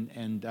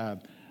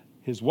and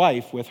his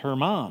wife with her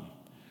mom.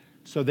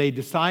 So they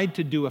decide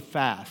to do a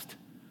fast.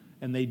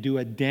 And they do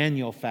a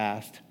Daniel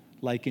fast,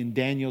 like in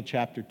Daniel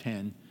chapter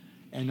 10.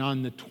 And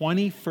on the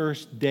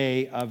 21st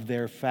day of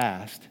their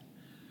fast,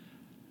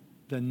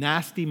 the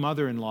nasty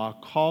mother-in-law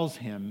calls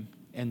him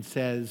and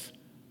says,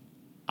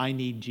 I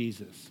need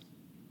Jesus.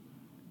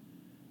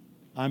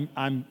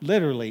 I'm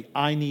literally,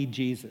 I need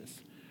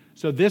Jesus.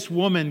 So this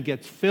woman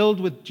gets filled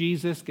with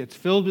Jesus, gets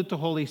filled with the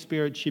Holy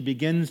Spirit. She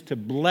begins to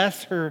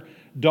bless her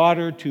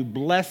daughter, to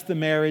bless the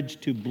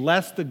marriage, to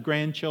bless the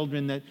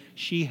grandchildren that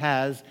she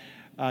has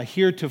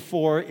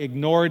heretofore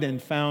ignored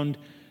and found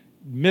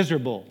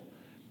miserable.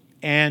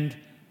 And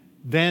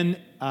then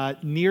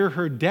near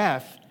her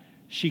death,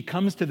 she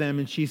comes to them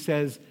and she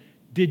says,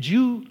 Did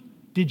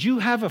you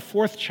have a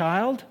fourth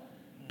child?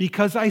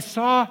 Because I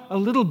saw a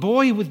little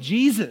boy with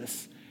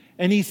Jesus,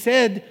 and he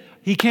said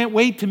he can't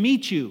wait to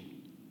meet you.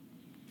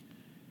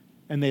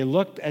 And they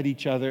looked at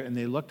each other and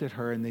they looked at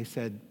her and they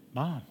said,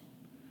 Mom,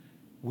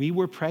 we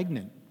were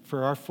pregnant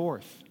for our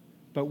fourth,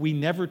 but we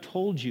never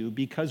told you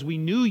because we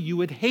knew you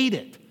would hate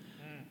it.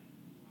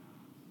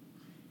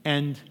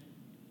 And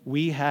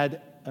we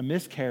had a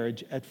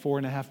miscarriage at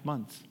 4.5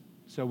 months.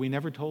 So we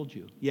never told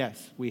you.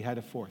 Yes, we had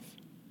a fourth.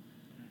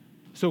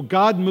 So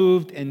God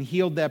moved and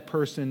healed that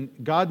person.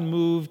 God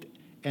moved,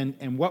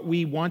 and what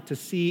we want to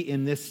see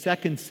in this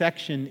second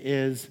section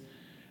is,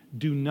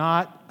 do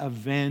not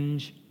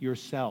avenge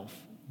yourself.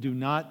 Do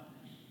not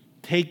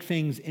take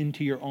things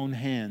into your own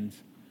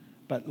hands,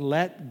 but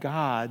let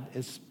God,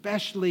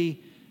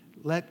 especially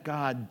let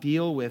God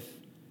deal with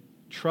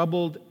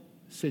troubled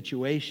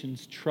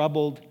situations,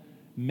 troubled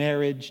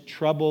marriage,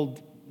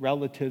 troubled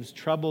relatives,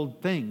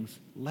 troubled things.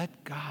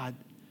 Let God,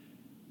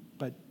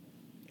 but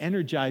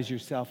energize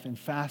yourself in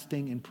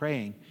fasting and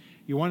praying.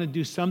 You want to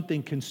do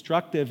something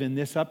constructive in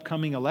this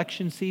upcoming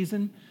election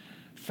season?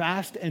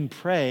 Fast and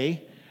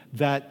pray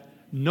that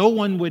no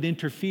one would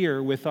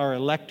interfere with our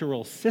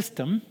electoral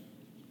system,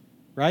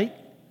 right?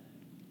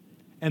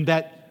 And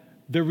that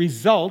the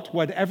result,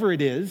 whatever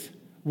it is,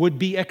 would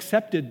be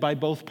accepted by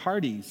both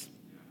parties,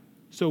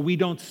 so we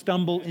don't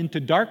stumble into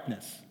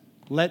darkness.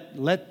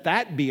 Let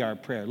that be our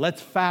prayer.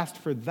 Let's fast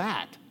for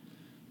that.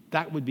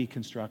 That would be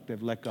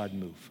constructive. Let God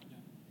move.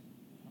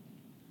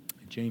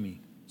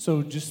 Jamie.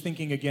 So just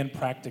thinking again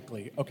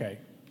practically, okay.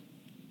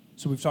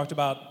 So we've talked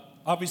about,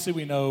 obviously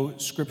we know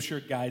Scripture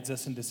guides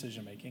us in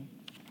decision making.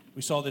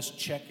 We saw this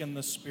check in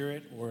the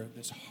spirit, or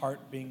this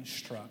heart being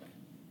struck.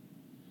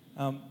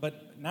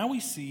 But now we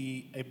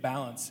see a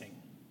balancing.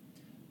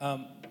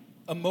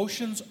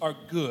 Emotions are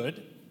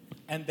good,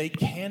 and they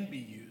can be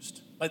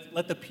used.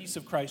 Let the peace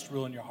of Christ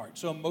rule in your heart.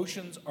 So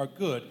emotions are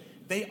good.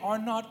 They are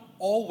not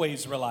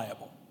always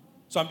reliable.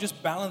 So I'm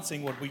just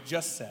balancing what we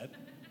just said.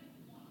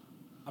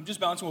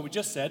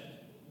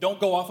 Don't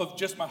go off of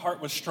just my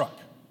heart was struck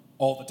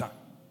all the time.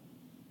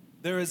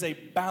 There is a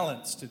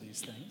balance to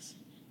these things.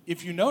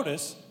 If you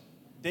notice,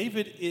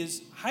 David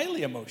is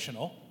highly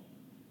emotional.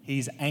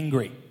 He's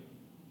angry,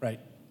 right?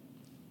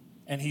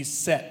 And he's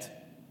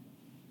set.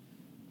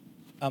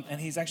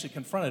 And he's actually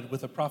confronted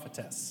with a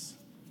prophetess,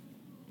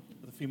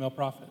 with a female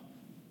prophet.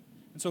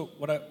 And so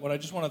what I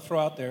just want to throw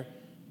out there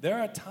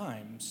are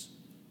times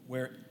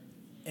where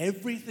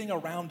everything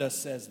around us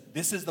says,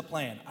 this is the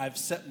plan. I've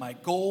set my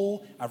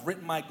goal. I've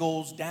written my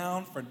goals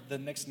down for the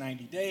next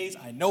 90 days.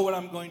 I know what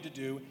I'm going to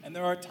do. And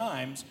there are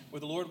times where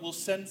the Lord will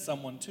send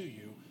someone to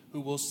you who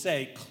will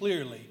say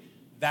clearly,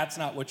 that's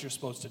not what you're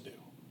supposed to do.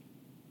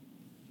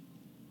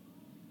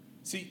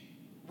 See,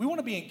 we want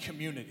to be in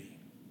community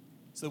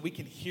so that we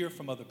can hear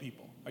from other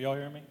people. Are y'all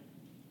hearing me?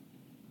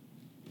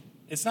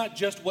 It's not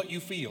just what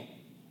you feel.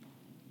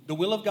 The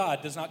will of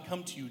God does not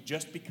come to you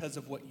just because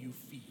of what you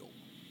feel.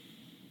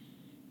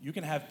 You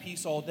can have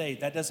peace all day.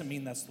 That doesn't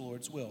mean that's the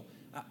Lord's will.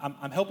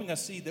 I'm helping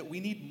us see that we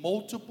need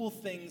multiple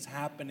things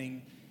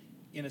happening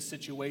in a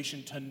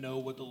situation to know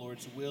what the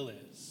Lord's will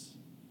is.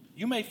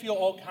 You may feel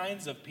all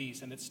kinds of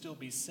peace and it still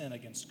be sin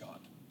against God.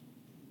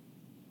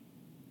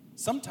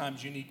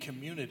 Sometimes you need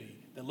community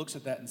that looks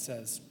at that and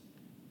says,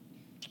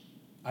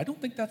 I don't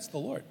think that's the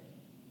Lord.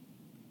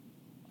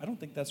 I don't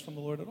think that's from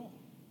the Lord at all.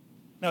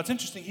 Now, it's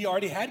interesting. He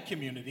already had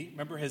community.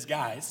 Remember his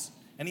guys.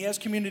 And he has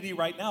community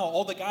right now.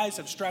 All the guys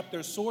have strapped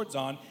their swords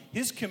on.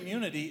 His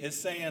community is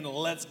saying,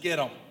 let's get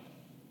them.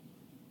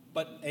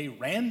 But a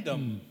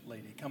random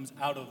lady comes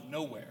out of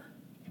nowhere.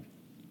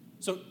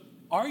 So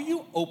are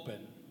you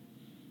open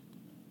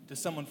to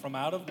someone from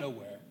out of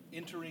nowhere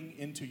entering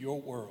into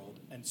your world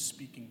and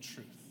speaking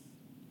truth?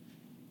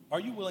 Are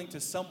you willing to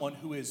someone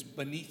who is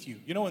beneath you?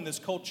 You know, in this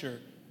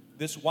culture,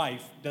 this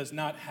wife does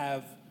not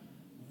have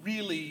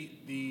really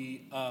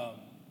the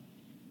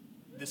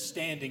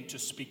standing to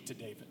speak to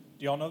David.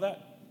 Do y'all know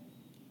that?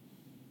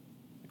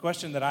 The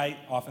question that I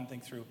often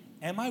think through,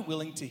 am I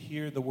willing to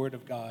hear the word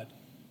of God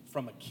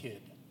from a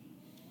kid?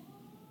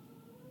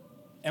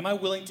 Am I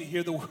willing to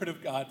hear the word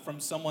of God from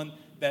someone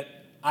that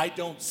I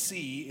don't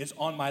see is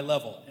on my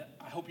level?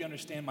 I hope you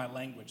understand my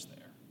language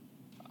there.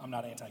 I'm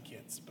not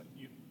anti-kids, but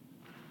you.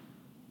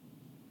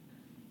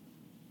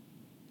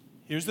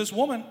 Here's this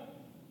woman.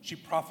 She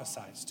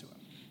prophesies to him.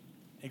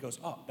 He goes,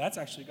 oh, that's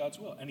actually God's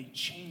will. And he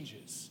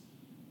changes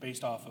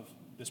based off of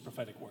this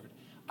prophetic word.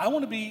 I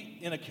want to be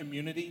in a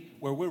community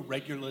where we're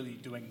regularly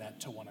doing that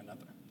to one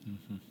another.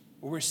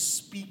 Where we're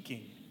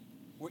speaking.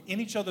 We're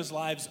in each other's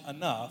lives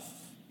enough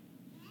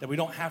that we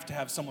don't have to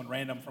have someone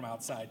random from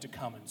outside to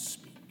come and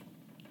speak.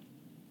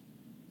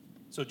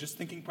 So just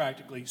thinking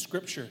practically,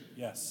 scripture,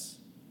 yes.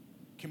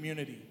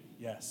 Community,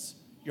 yes.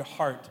 Your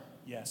heart,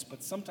 yes.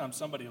 But sometimes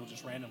somebody will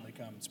just randomly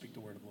come and speak the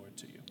word of the Lord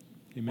to you.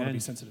 Amen. I want to be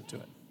sensitive to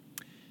it.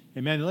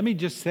 Amen. Let me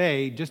just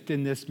say, just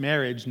in this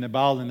marriage,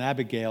 Nabal and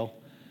Abigail,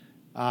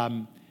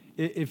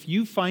 if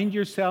you find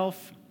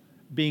yourself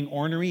being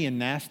ornery and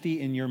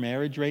nasty in your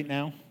marriage right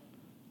now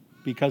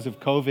because of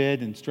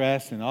COVID and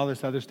stress and all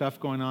this other stuff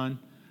going on,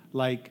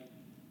 let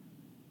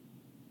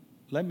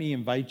me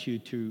invite you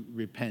to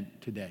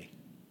repent today.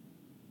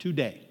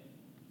 Today.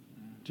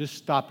 Just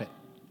stop it.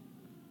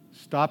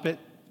 Stop it.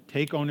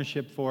 Take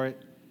ownership for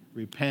it.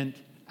 Repent.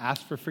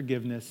 Ask for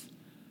forgiveness.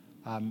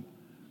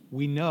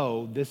 We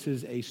know this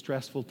is a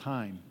stressful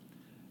time,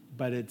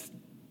 but it's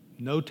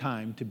no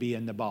time to be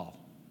in Nabal.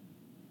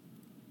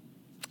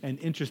 And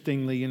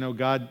interestingly, you know,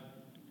 God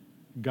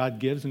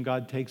gives and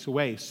God takes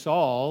away.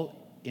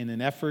 Saul, in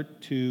an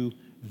effort to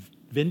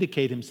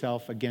vindicate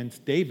himself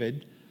against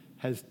David,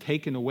 has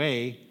taken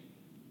away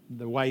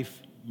the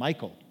wife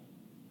Michal,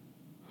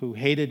 who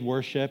hated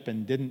worship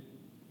and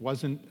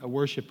wasn't a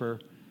worshiper,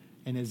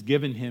 and has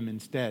given him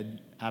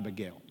instead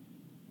Abigail,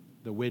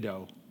 the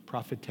widow,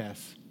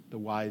 prophetess, the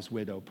wise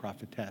widow,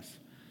 prophetess.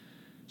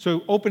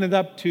 So open it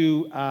up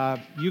to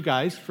you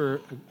guys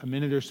for a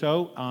minute or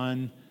so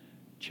on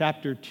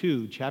chapter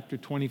 2, chapter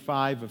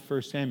 25 of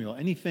 1 Samuel.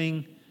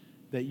 Anything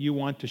that you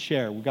want to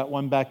share? We've got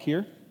one back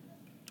here.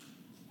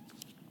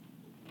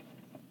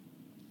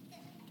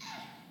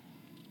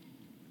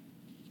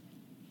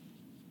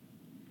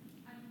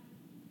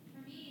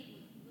 For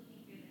me,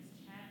 looking through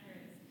this chapter,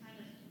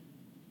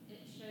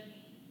 it showed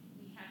me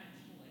we have a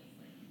choice.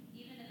 Like,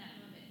 even in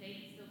that moment,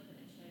 David still could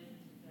have chosen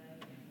to go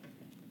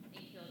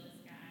and kill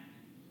this guy.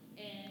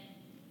 And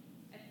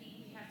I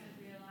think we have to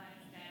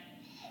realize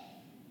that,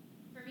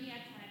 for me, I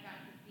kind of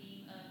got the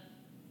theme of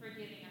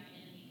forgiving our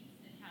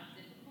enemies and how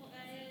difficult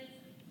that is,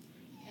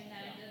 and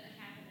that it doesn't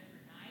happen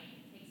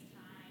overnight. It takes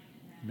time.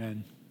 And that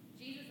Amen.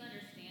 Jesus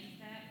understands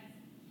that because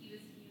he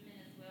was human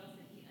as well,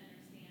 so he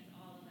understands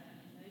all of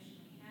that emotion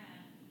we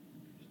have.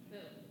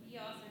 But we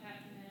also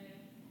have to know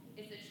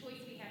it's a choice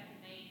we have to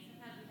make.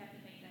 Sometimes we have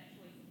to make that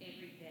choice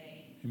every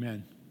day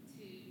Amen.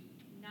 to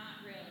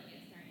not rail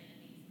against our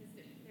enemies. Because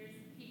there's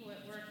people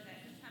at work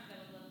that sometimes I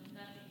would love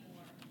nothing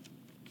more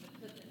but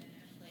put them in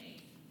their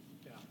place.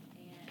 Yeah.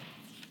 And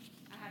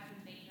I have to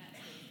make that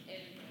choice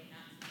every day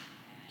not to do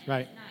that. And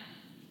Right. it's not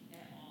easy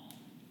at all.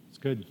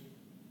 It's good.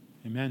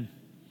 Amen.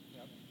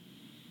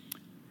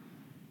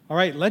 All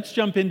right, let's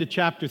jump into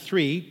chapter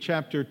 3,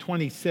 chapter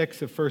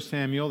 26 of 1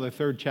 Samuel, the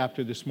third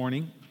chapter this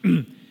morning.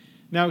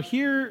 Now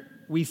here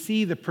we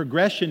see the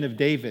progression of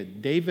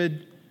David.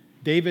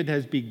 David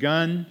has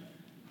begun.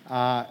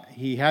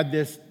 He had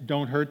this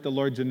don't hurt the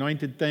Lord's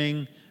anointed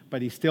thing,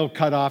 but he still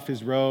cut off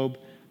his robe.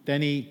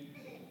 Then he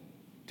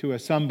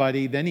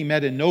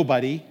met a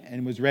nobody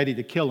and was ready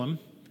to kill him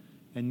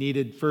and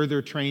needed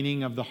further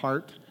training of the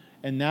heart.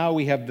 And now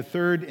we have the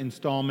third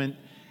installment,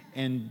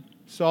 and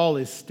Saul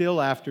is still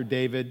after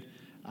David.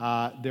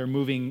 They're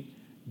moving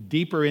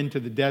deeper into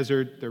the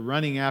desert. They're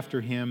running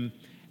after him.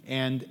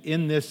 And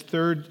in this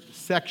third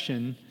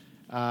section,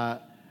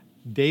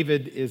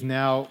 David is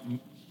now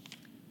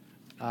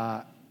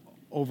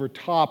over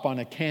top on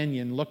a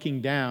canyon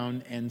looking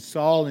down, and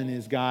Saul and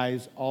his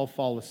guys all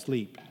fall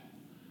asleep.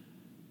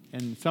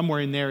 And somewhere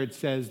in there it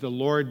says the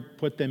Lord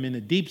put them in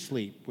a deep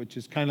sleep, which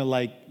is kind of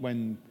like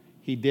when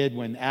he did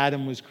when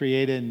Adam was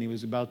created and he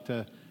was about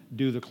to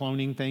do the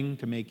cloning thing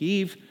to make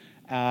Eve.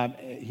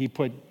 He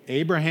put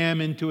Abraham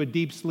into a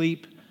deep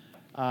sleep.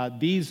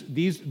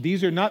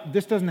 These are not.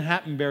 This doesn't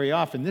happen very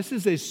often. This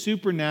is a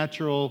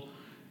supernatural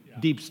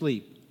deep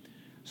sleep.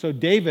 So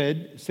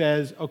David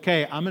says,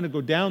 "Okay, I'm going to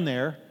go down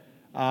there.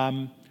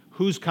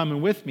 who's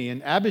coming with me?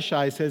 And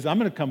Abishai says, I'm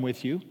going to come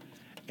with you.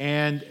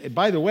 And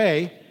by the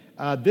way,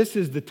 this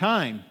is the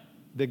time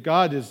that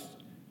God is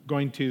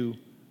going to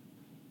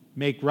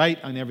make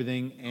right on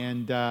everything.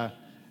 And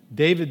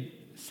David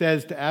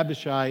says to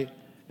Abishai,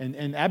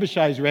 and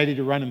Abishai is ready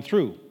to run him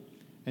through.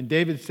 And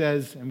David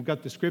says, and we've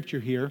got the scripture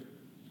here,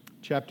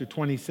 chapter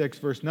 26,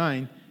 verse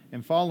 9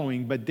 and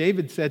following. But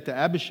David said to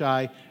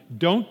Abishai,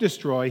 don't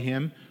destroy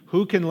him.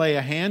 Who can lay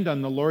a hand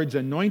on the Lord's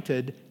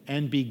anointed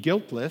and be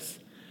guiltless?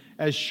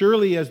 As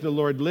surely as the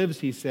Lord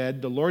lives, he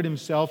said, the Lord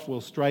himself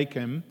will strike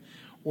him,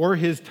 or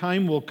his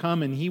time will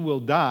come and he will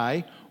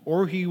die,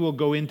 or he will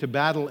go into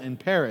battle and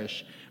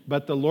perish.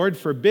 But the Lord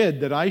forbid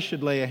that I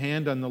should lay a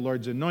hand on the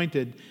Lord's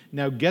anointed.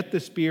 Now get the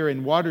spear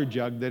and water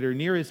jug that are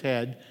near his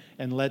head,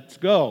 and let's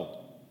go.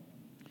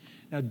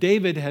 Now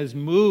David has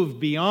moved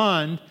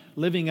beyond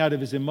living out of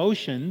his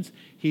emotions.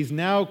 He's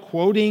now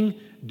quoting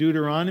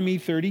Deuteronomy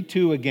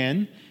 32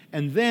 again,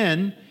 and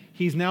then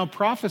he's now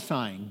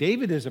prophesying.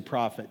 David is a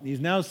prophet. He's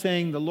now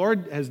saying the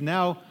Lord has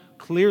now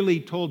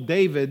clearly told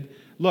David,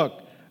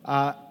 look,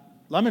 I'm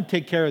going to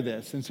take care of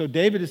this. And so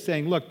David is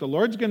saying, look, the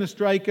Lord's going to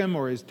strike him,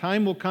 or his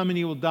time will come and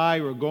he will die,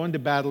 or go into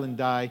battle and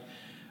die,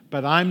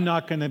 but I'm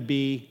not going to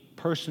be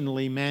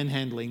personally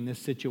manhandling this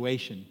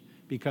situation,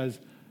 because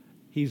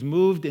he's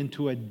moved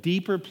into a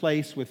deeper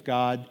place with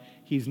God.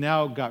 He's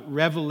now got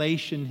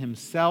revelation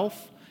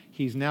himself.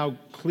 He's now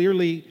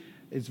clearly,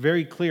 it's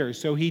very clear.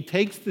 So he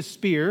takes the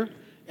spear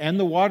and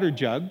the water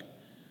jug,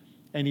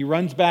 and he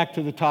runs back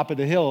to the top of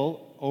the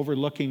hill,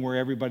 overlooking where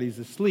everybody's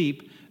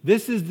asleep.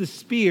 This is the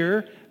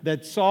spear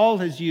that Saul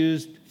has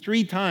used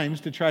 3 times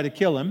to try to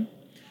kill him.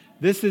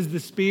 This is the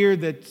spear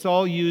that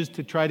Saul used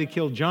to try to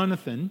kill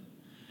Jonathan.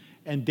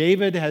 And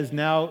David has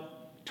now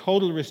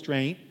total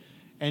restraint,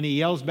 and he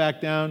yells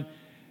back down,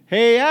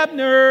 hey,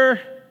 Abner,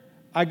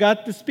 I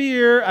got the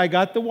spear, I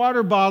got the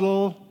water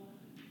bottle.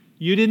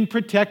 You didn't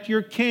protect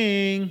your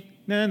king.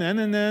 Na, na,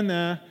 na, na,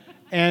 na.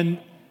 And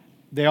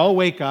they all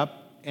wake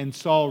up, and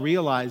Saul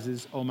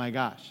realizes, oh my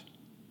gosh.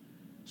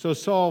 So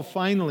Saul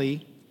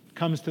finally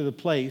comes to the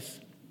place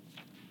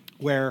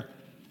where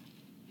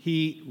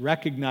he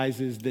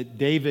recognizes that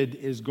David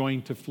is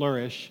going to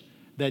flourish,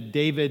 that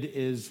David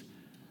is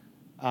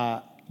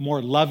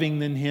more loving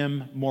than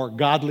him, more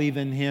godly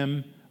than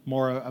him,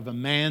 more of a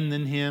man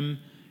than him.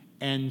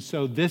 And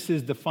so this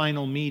is the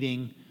final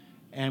meeting,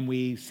 and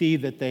we see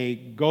that they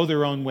go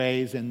their own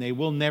ways, and they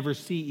will never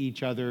see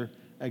each other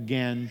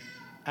again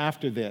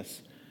after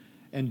this.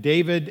 And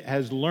David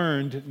has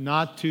learned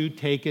not to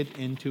take it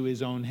into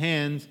his own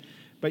hands,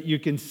 but you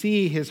can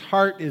see his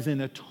heart is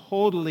in a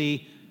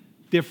totally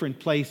different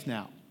place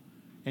now.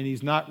 And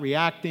he's not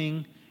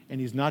reacting,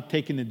 and he's not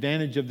taking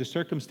advantage of the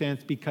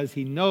circumstance, because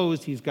he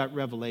knows he's got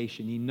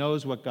revelation. He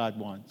knows what God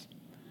wants.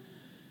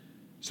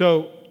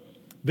 So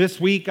this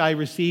week I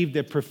received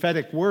a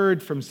prophetic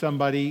word from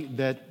somebody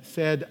that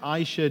said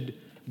I should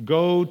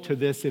go to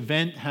this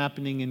event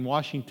happening in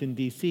Washington,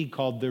 D.C.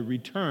 called The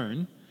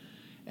Return,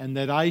 and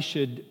that I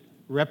should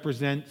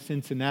represent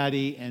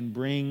Cincinnati and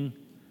bring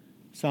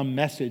some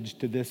message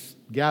to this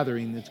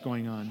gathering that's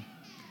going on.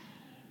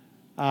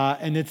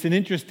 And it's an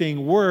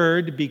interesting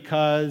word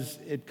because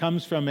it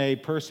comes from a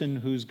person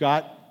who's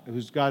got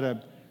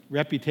a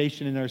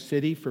reputation in our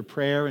city for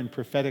prayer and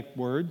prophetic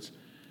words.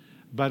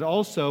 But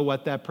also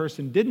what that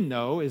person didn't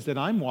know is that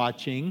I'm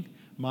watching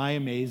my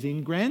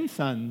amazing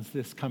grandsons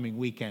this coming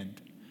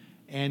weekend.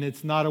 And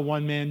it's not a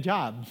one-man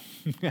job.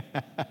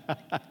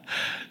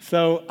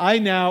 So I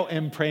now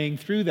am praying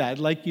through that. I'd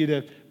like you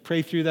to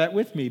pray through that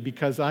with me,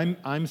 because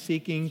I'm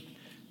seeking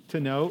to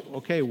know,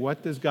 okay,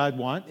 what does God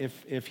want?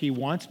 If he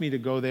wants me to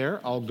go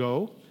there, I'll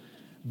go.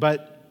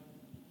 But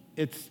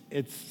it's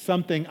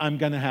something I'm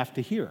going to have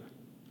to hear.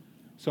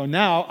 So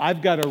now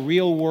I've got a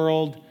real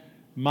world,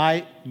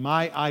 my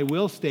I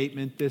will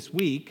statement this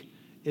week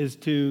is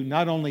to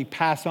not only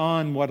pass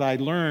on what I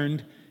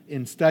learned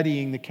in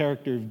studying the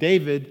character of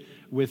David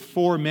with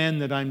 4 men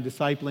that I'm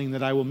discipling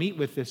that I will meet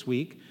with this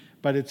week,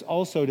 but it's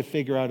also to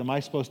figure out, am I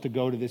supposed to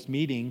go to this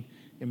meeting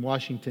in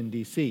Washington,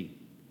 D.C.?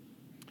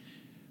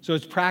 So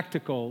it's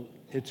practical,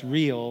 it's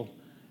real,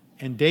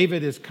 and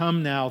David has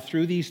come now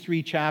through these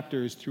 3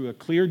 chapters, through a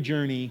clear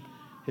journey,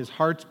 his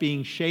heart's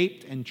being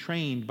shaped and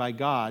trained by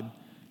God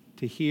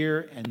to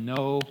hear and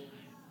know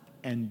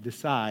and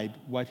decide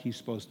what he's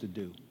supposed to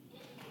do.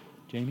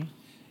 Jamie?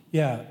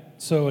 Yeah,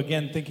 so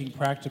again, thinking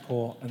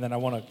practical, and then I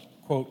want to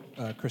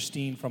quote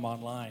Christine from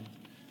online.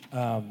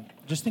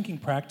 Just thinking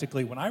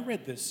practically, when I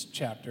read this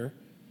chapter,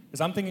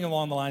 because I'm thinking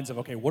along the lines of,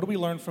 okay, what do we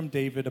learn from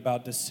David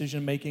about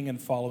decision-making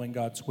and following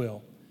God's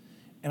will?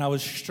 And I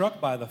was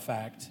struck by the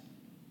fact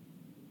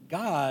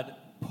God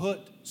put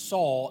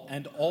Saul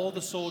and all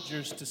the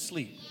soldiers to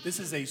sleep. This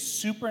is a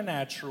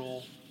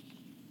supernatural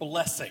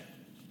blessing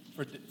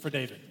for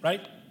David,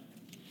 right?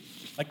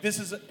 Like, this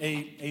is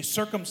a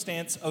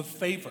circumstance of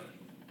favor.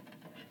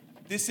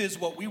 This is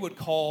what we would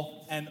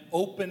call an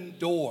open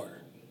door.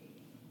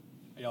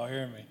 Are y'all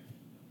hearing me?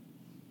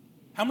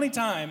 How many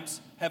times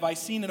have I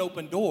seen an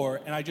open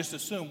door and I just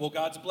assume, well,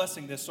 God's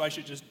blessing this, so I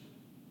should just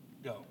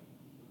go?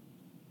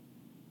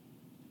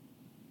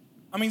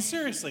 I mean,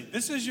 seriously,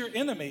 this is your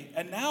enemy,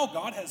 and now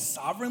God has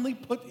sovereignly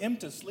put him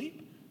to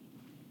sleep?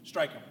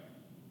 Strike him.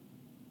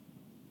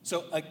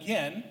 So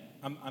again,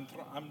 I'm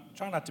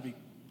trying not to be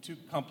too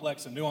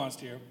complex and nuanced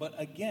here, but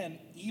again,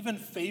 even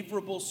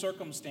favorable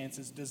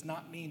circumstances does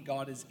not mean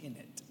God is in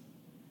it.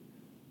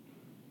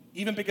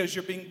 Even because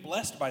you're being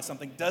blessed by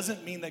something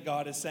doesn't mean that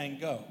God is saying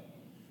go.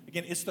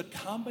 Again, it's the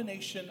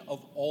combination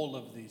of all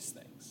of these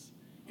things.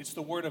 It's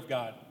the Word of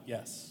God,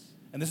 yes.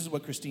 And this is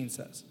what Christine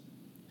says.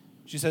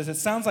 She says, it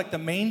sounds like the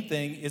main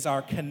thing is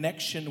our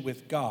connection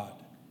with God.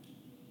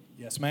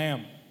 Yes,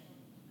 ma'am.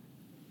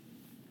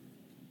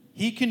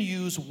 He can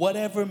use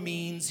whatever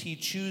means he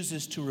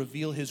chooses to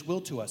reveal his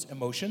will to us.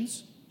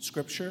 Emotions,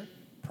 scripture,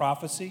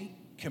 prophecy,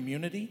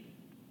 community.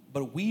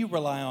 But we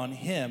rely on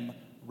him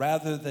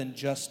rather than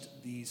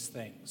just these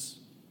things.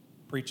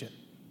 Preach it.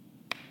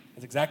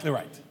 That's exactly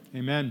right.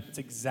 Amen. That's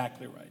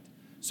exactly right.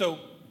 So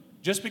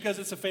just because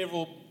it's a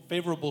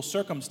favorable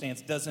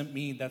circumstance doesn't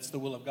mean that's the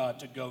will of God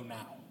to go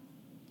now.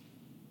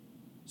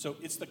 So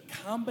it's the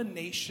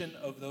combination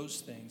of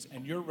those things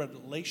and your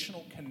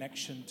relational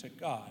connection to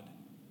God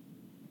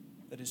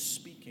that is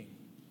speaking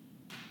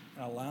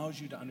and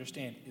allows you to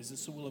understand, is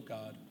this the will of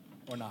God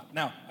or not?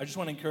 Now, I just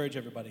want to encourage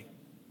everybody.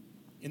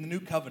 In the new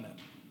covenant,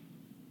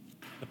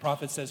 the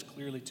prophet says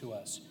clearly to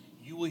us,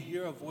 you will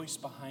hear a voice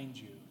behind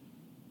you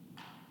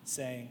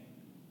saying,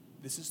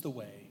 this is the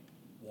way,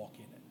 walk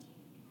in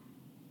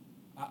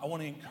it. I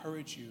want to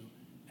encourage you,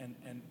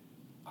 and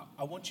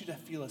I want you to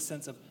feel a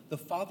sense of the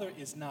Father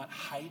is not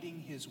hiding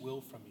his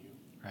will from you.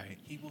 Right.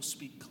 He will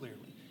speak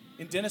clearly.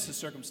 In Dennis's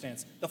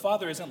circumstance, the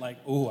Father isn't like,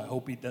 oh, I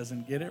hope he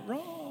doesn't get it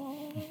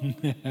wrong.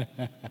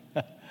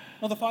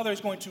 No, the Father is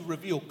going to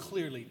reveal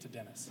clearly to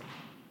Dennis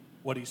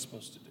what he's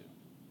supposed to do.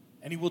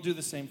 And he will do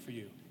the same for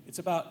you. It's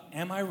about,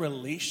 am I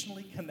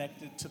relationally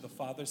connected to the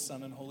Father,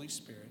 Son, and Holy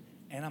Spirit,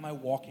 and am I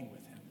walking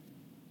with him?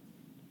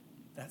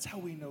 That's how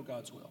we know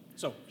God's will.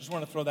 So just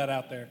want to throw that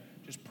out there,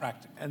 just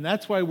practical. And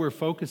that's why we're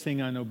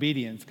focusing on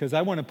obedience, because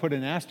I want to put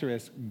an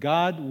asterisk.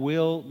 God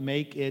will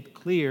make it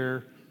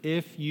clear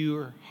if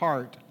your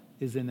heart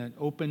is in an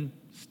open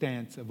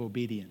stance of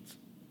obedience.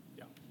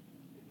 Yeah.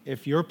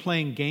 If you're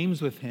playing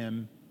games with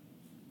him,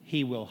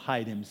 he will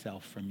hide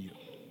himself from you.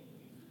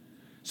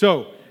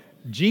 So,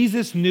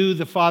 Jesus knew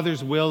the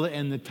Father's will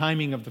and the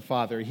timing of the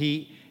Father.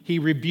 He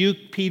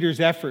rebuked Peter's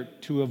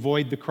effort to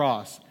avoid the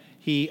cross.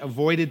 He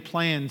avoided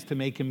plans to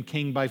make him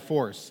king by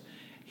force.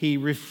 He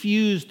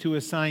refused to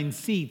assign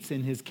seats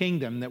in his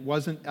kingdom that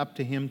wasn't up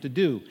to him to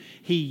do.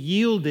 He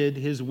yielded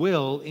his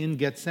will in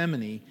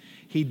Gethsemane.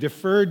 He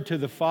deferred to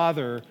the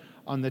Father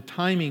on the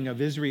timing of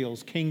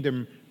Israel's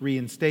kingdom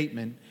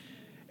reinstatement,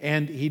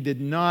 and he did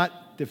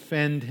not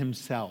defend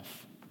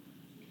himself.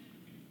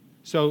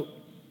 So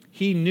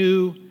he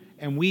knew,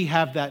 and we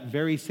have that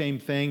very same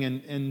thing.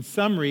 And in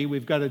summary,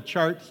 we've got a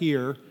chart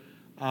here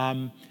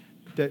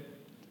that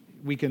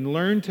we can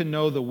learn to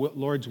know the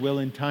Lord's will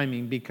and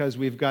timing because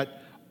we've got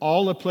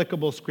all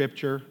applicable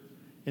scripture,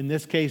 in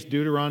this case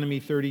Deuteronomy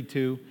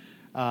 32,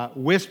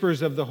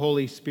 whispers of the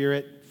Holy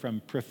Spirit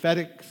from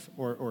prophetics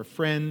or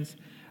friends,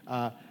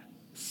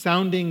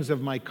 soundings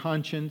of my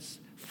conscience,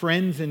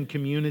 friends and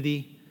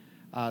community,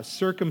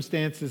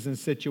 circumstances and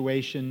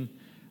situation,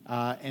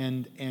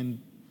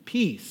 and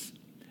peace.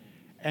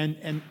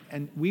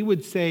 And we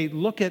would say,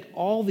 look at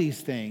all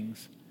these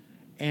things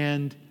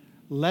and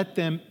let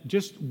them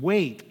just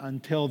wait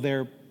until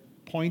they're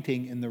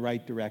pointing in the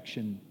right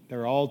direction.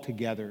 They're all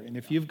together. And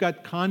if you've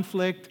got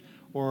conflict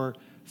or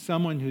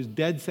someone who's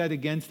dead set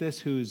against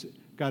this, who's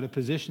got a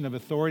position of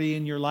authority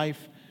in your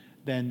life,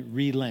 then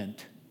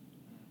relent.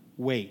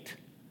 Wait.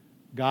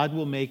 God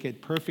will make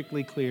it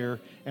perfectly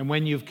clear. And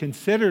when you've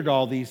considered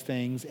all these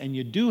things and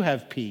you do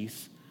have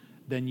peace,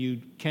 then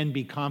you can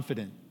be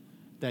confident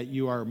that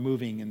you are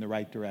moving in the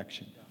right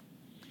direction.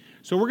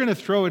 So we're going to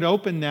throw it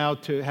open now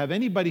to have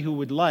anybody who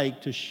would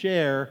like to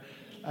share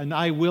an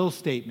I will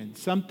statement,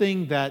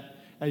 something that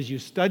as you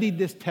studied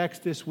this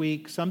text this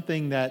week,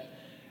 something that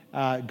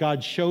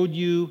God showed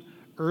you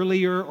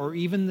earlier or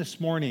even this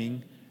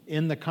morning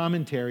in the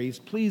commentaries,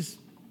 please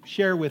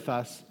share with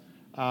us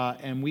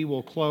and we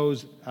will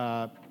close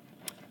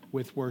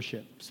with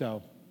worship.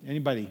 So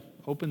anybody,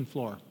 open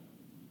floor.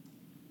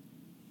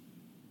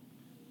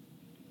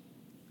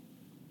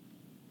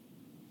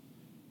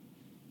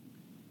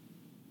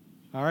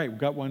 All right, we've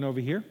got one over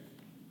here.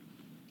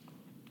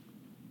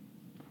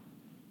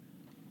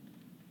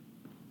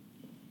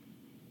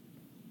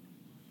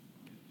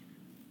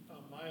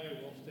 My I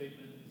will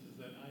statement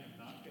is that I am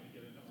not going to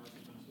get into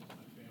arguments with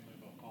my family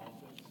about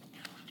politics,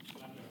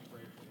 but I'm going to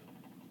pray for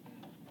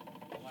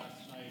them.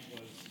 Last night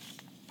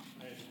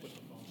I had to put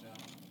the phone down.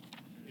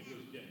 It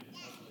was getting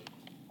ugly.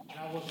 And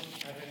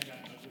I hadn't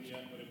gotten ugly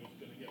yet, but it was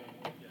going to get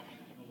ugly.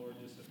 And the Lord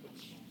just said, put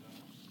the phone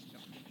down.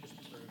 Just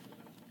pray for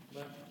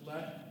them.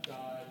 Let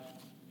God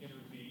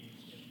intervene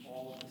in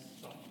all of the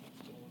stuff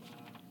that's going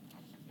on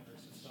in our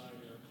society,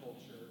 our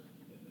culture,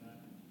 and that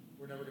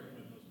we're never going to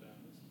win those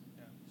battles.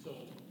 So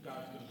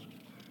God's going to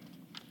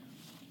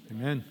win.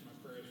 Amen.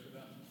 My prayers for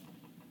them.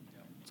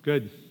 It's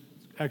good.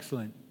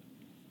 Excellent.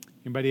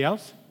 Anybody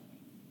else?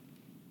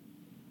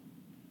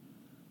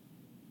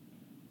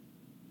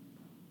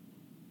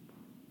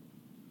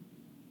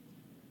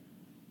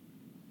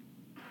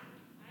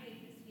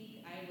 This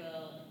week I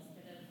will,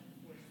 instead of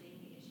forcing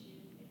the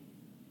issue and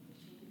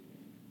pushing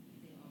and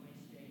using all my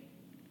strength,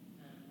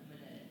 I'm going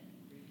to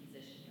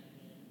reposition my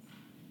hands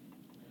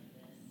like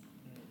this.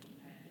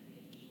 I have to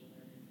be a visual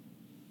learner,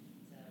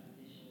 so I'm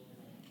visual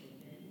and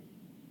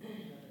open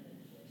rather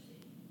than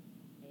forcing.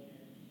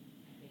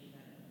 And I think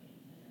about it like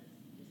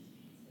antennas, just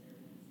to consider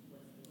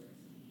what's the Lord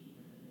speaking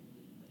rather than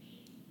me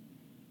pushing.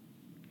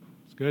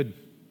 It's good.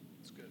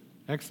 It's good.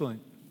 Excellent.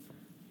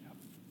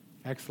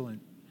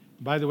 Excellent.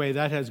 By the way,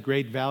 that has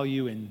great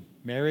value in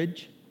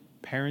marriage,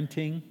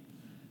 parenting,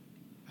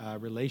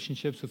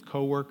 relationships with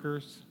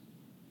coworkers.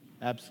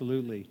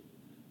 Absolutely.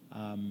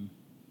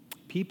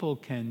 People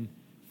can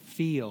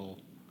feel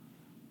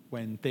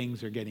when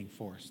things are getting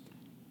forced.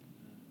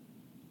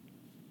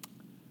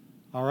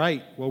 All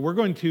right. Well, we're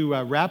going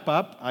to wrap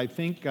up. I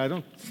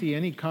don't see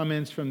any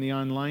comments from the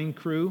online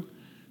crew.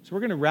 So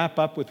we're going to wrap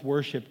up with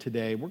worship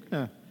today. We're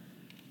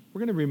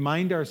going to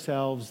remind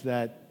ourselves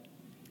that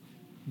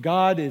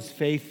God is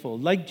faithful.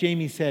 Like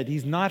Jamie said,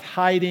 He's not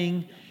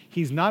hiding.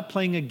 He's not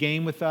playing a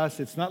game with us.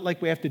 It's not like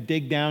we have to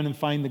dig down and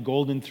find the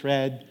golden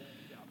thread.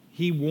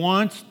 He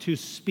wants to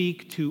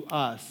speak to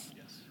us.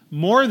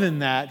 More than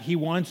that, He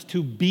wants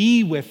to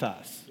be with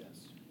us.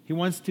 He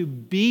wants to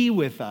be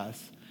with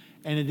us.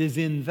 And it is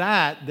in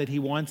that He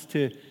wants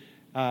to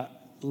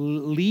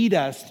lead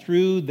us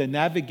through the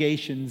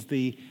navigations,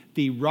 the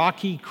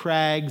rocky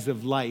crags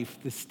of life,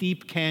 the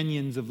steep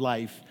canyons of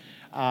life,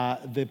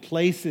 the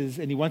places,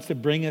 and He wants to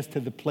bring us to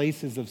the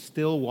places of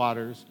still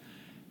waters,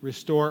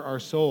 restore our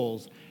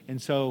souls.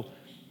 And so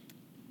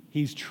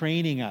He's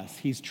training us.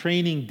 He's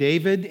training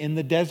David in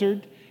the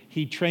desert.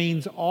 He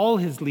trains all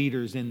His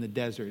leaders in the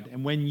desert.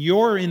 And when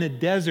you're in a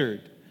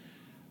desert,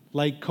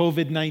 like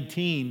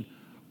COVID-19,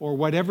 or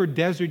whatever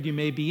desert you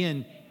may be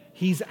in,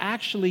 He's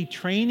actually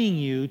training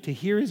you to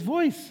hear His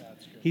voice.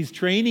 He's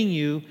training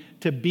you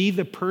to be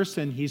the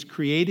person He's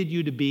created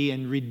you to be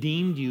and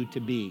redeemed you to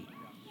be.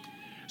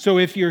 So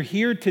if you're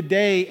here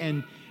today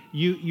and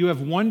you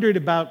have wondered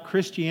about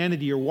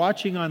Christianity, you're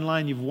watching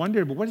online, you've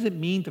wondered, but what does it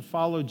mean to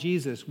follow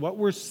Jesus? What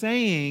we're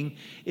saying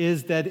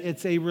is that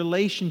it's a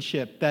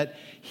relationship, that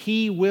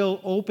He will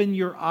open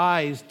your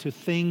eyes to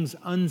things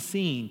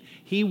unseen.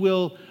 He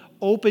will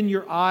open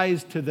your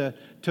eyes to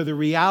the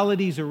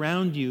realities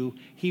around you.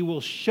 He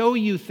will show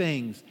you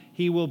things.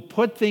 He will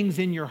put things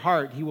in your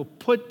heart. He will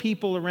put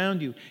people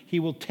around you.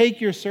 He will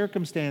take your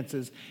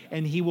circumstances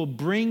and He will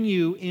bring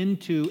you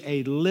into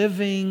a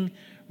living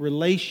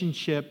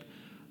relationship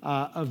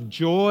of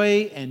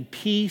joy and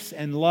peace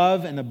and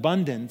love and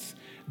abundance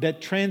that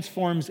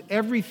transforms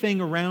everything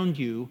around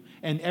you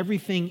and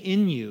everything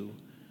in you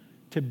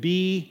to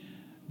be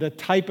the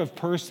type of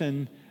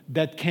person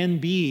that can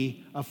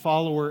be a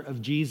follower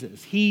of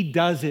Jesus. He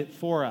does it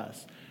for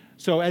us.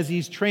 So as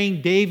He's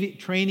training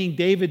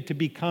David to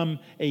become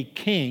a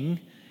king,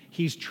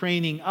 He's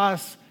training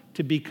us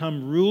to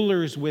become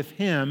rulers with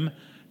Him,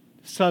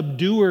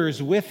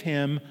 subduers with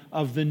Him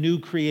of the new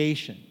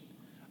creation,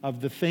 of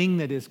the thing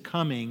that is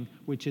coming,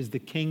 which is the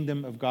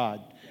kingdom of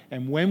God.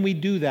 And when we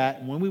do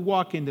that, when we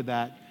walk into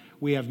that,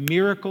 we have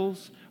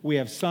miracles, we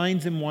have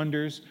signs and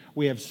wonders,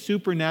 we have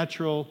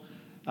supernatural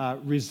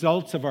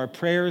results of our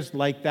prayers,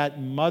 like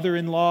that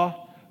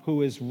mother-in-law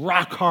who is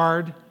rock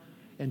hard,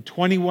 and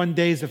 21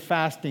 days of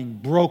fasting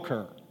broke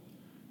her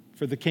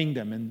for the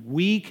kingdom. And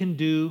we can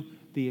do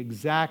the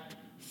exact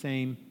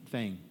same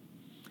thing.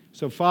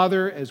 So,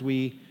 Father, as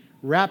we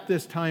wrap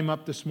this time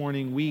up this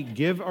morning, we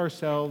give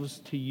ourselves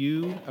to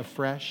You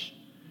afresh.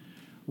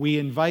 We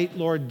invite,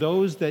 Lord,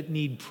 those that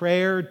need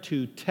prayer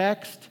to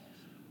text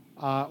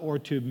or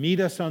to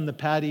meet us on the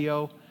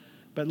patio.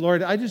 But,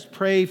 Lord, I just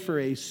pray for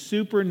a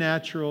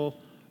supernatural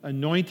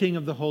anointing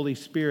of the Holy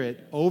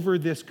Spirit over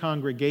this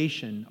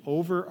congregation,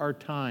 over our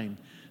time,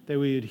 that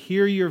we would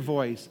hear Your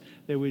voice,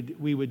 that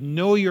we would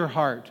know Your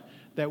heart,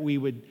 that we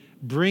would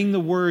bring the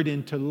word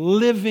into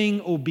living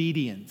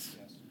obedience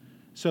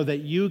so that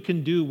You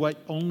can do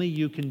what only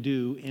You can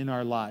do in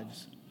our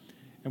lives.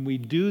 And we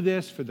do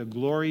this for the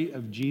glory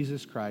of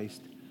Jesus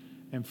Christ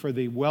and for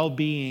the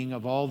well-being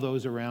of all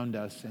those around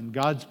us. And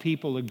God's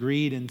people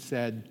agreed and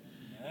said,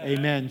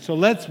 Amen. So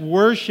let's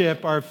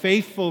worship our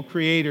faithful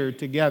Creator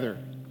together.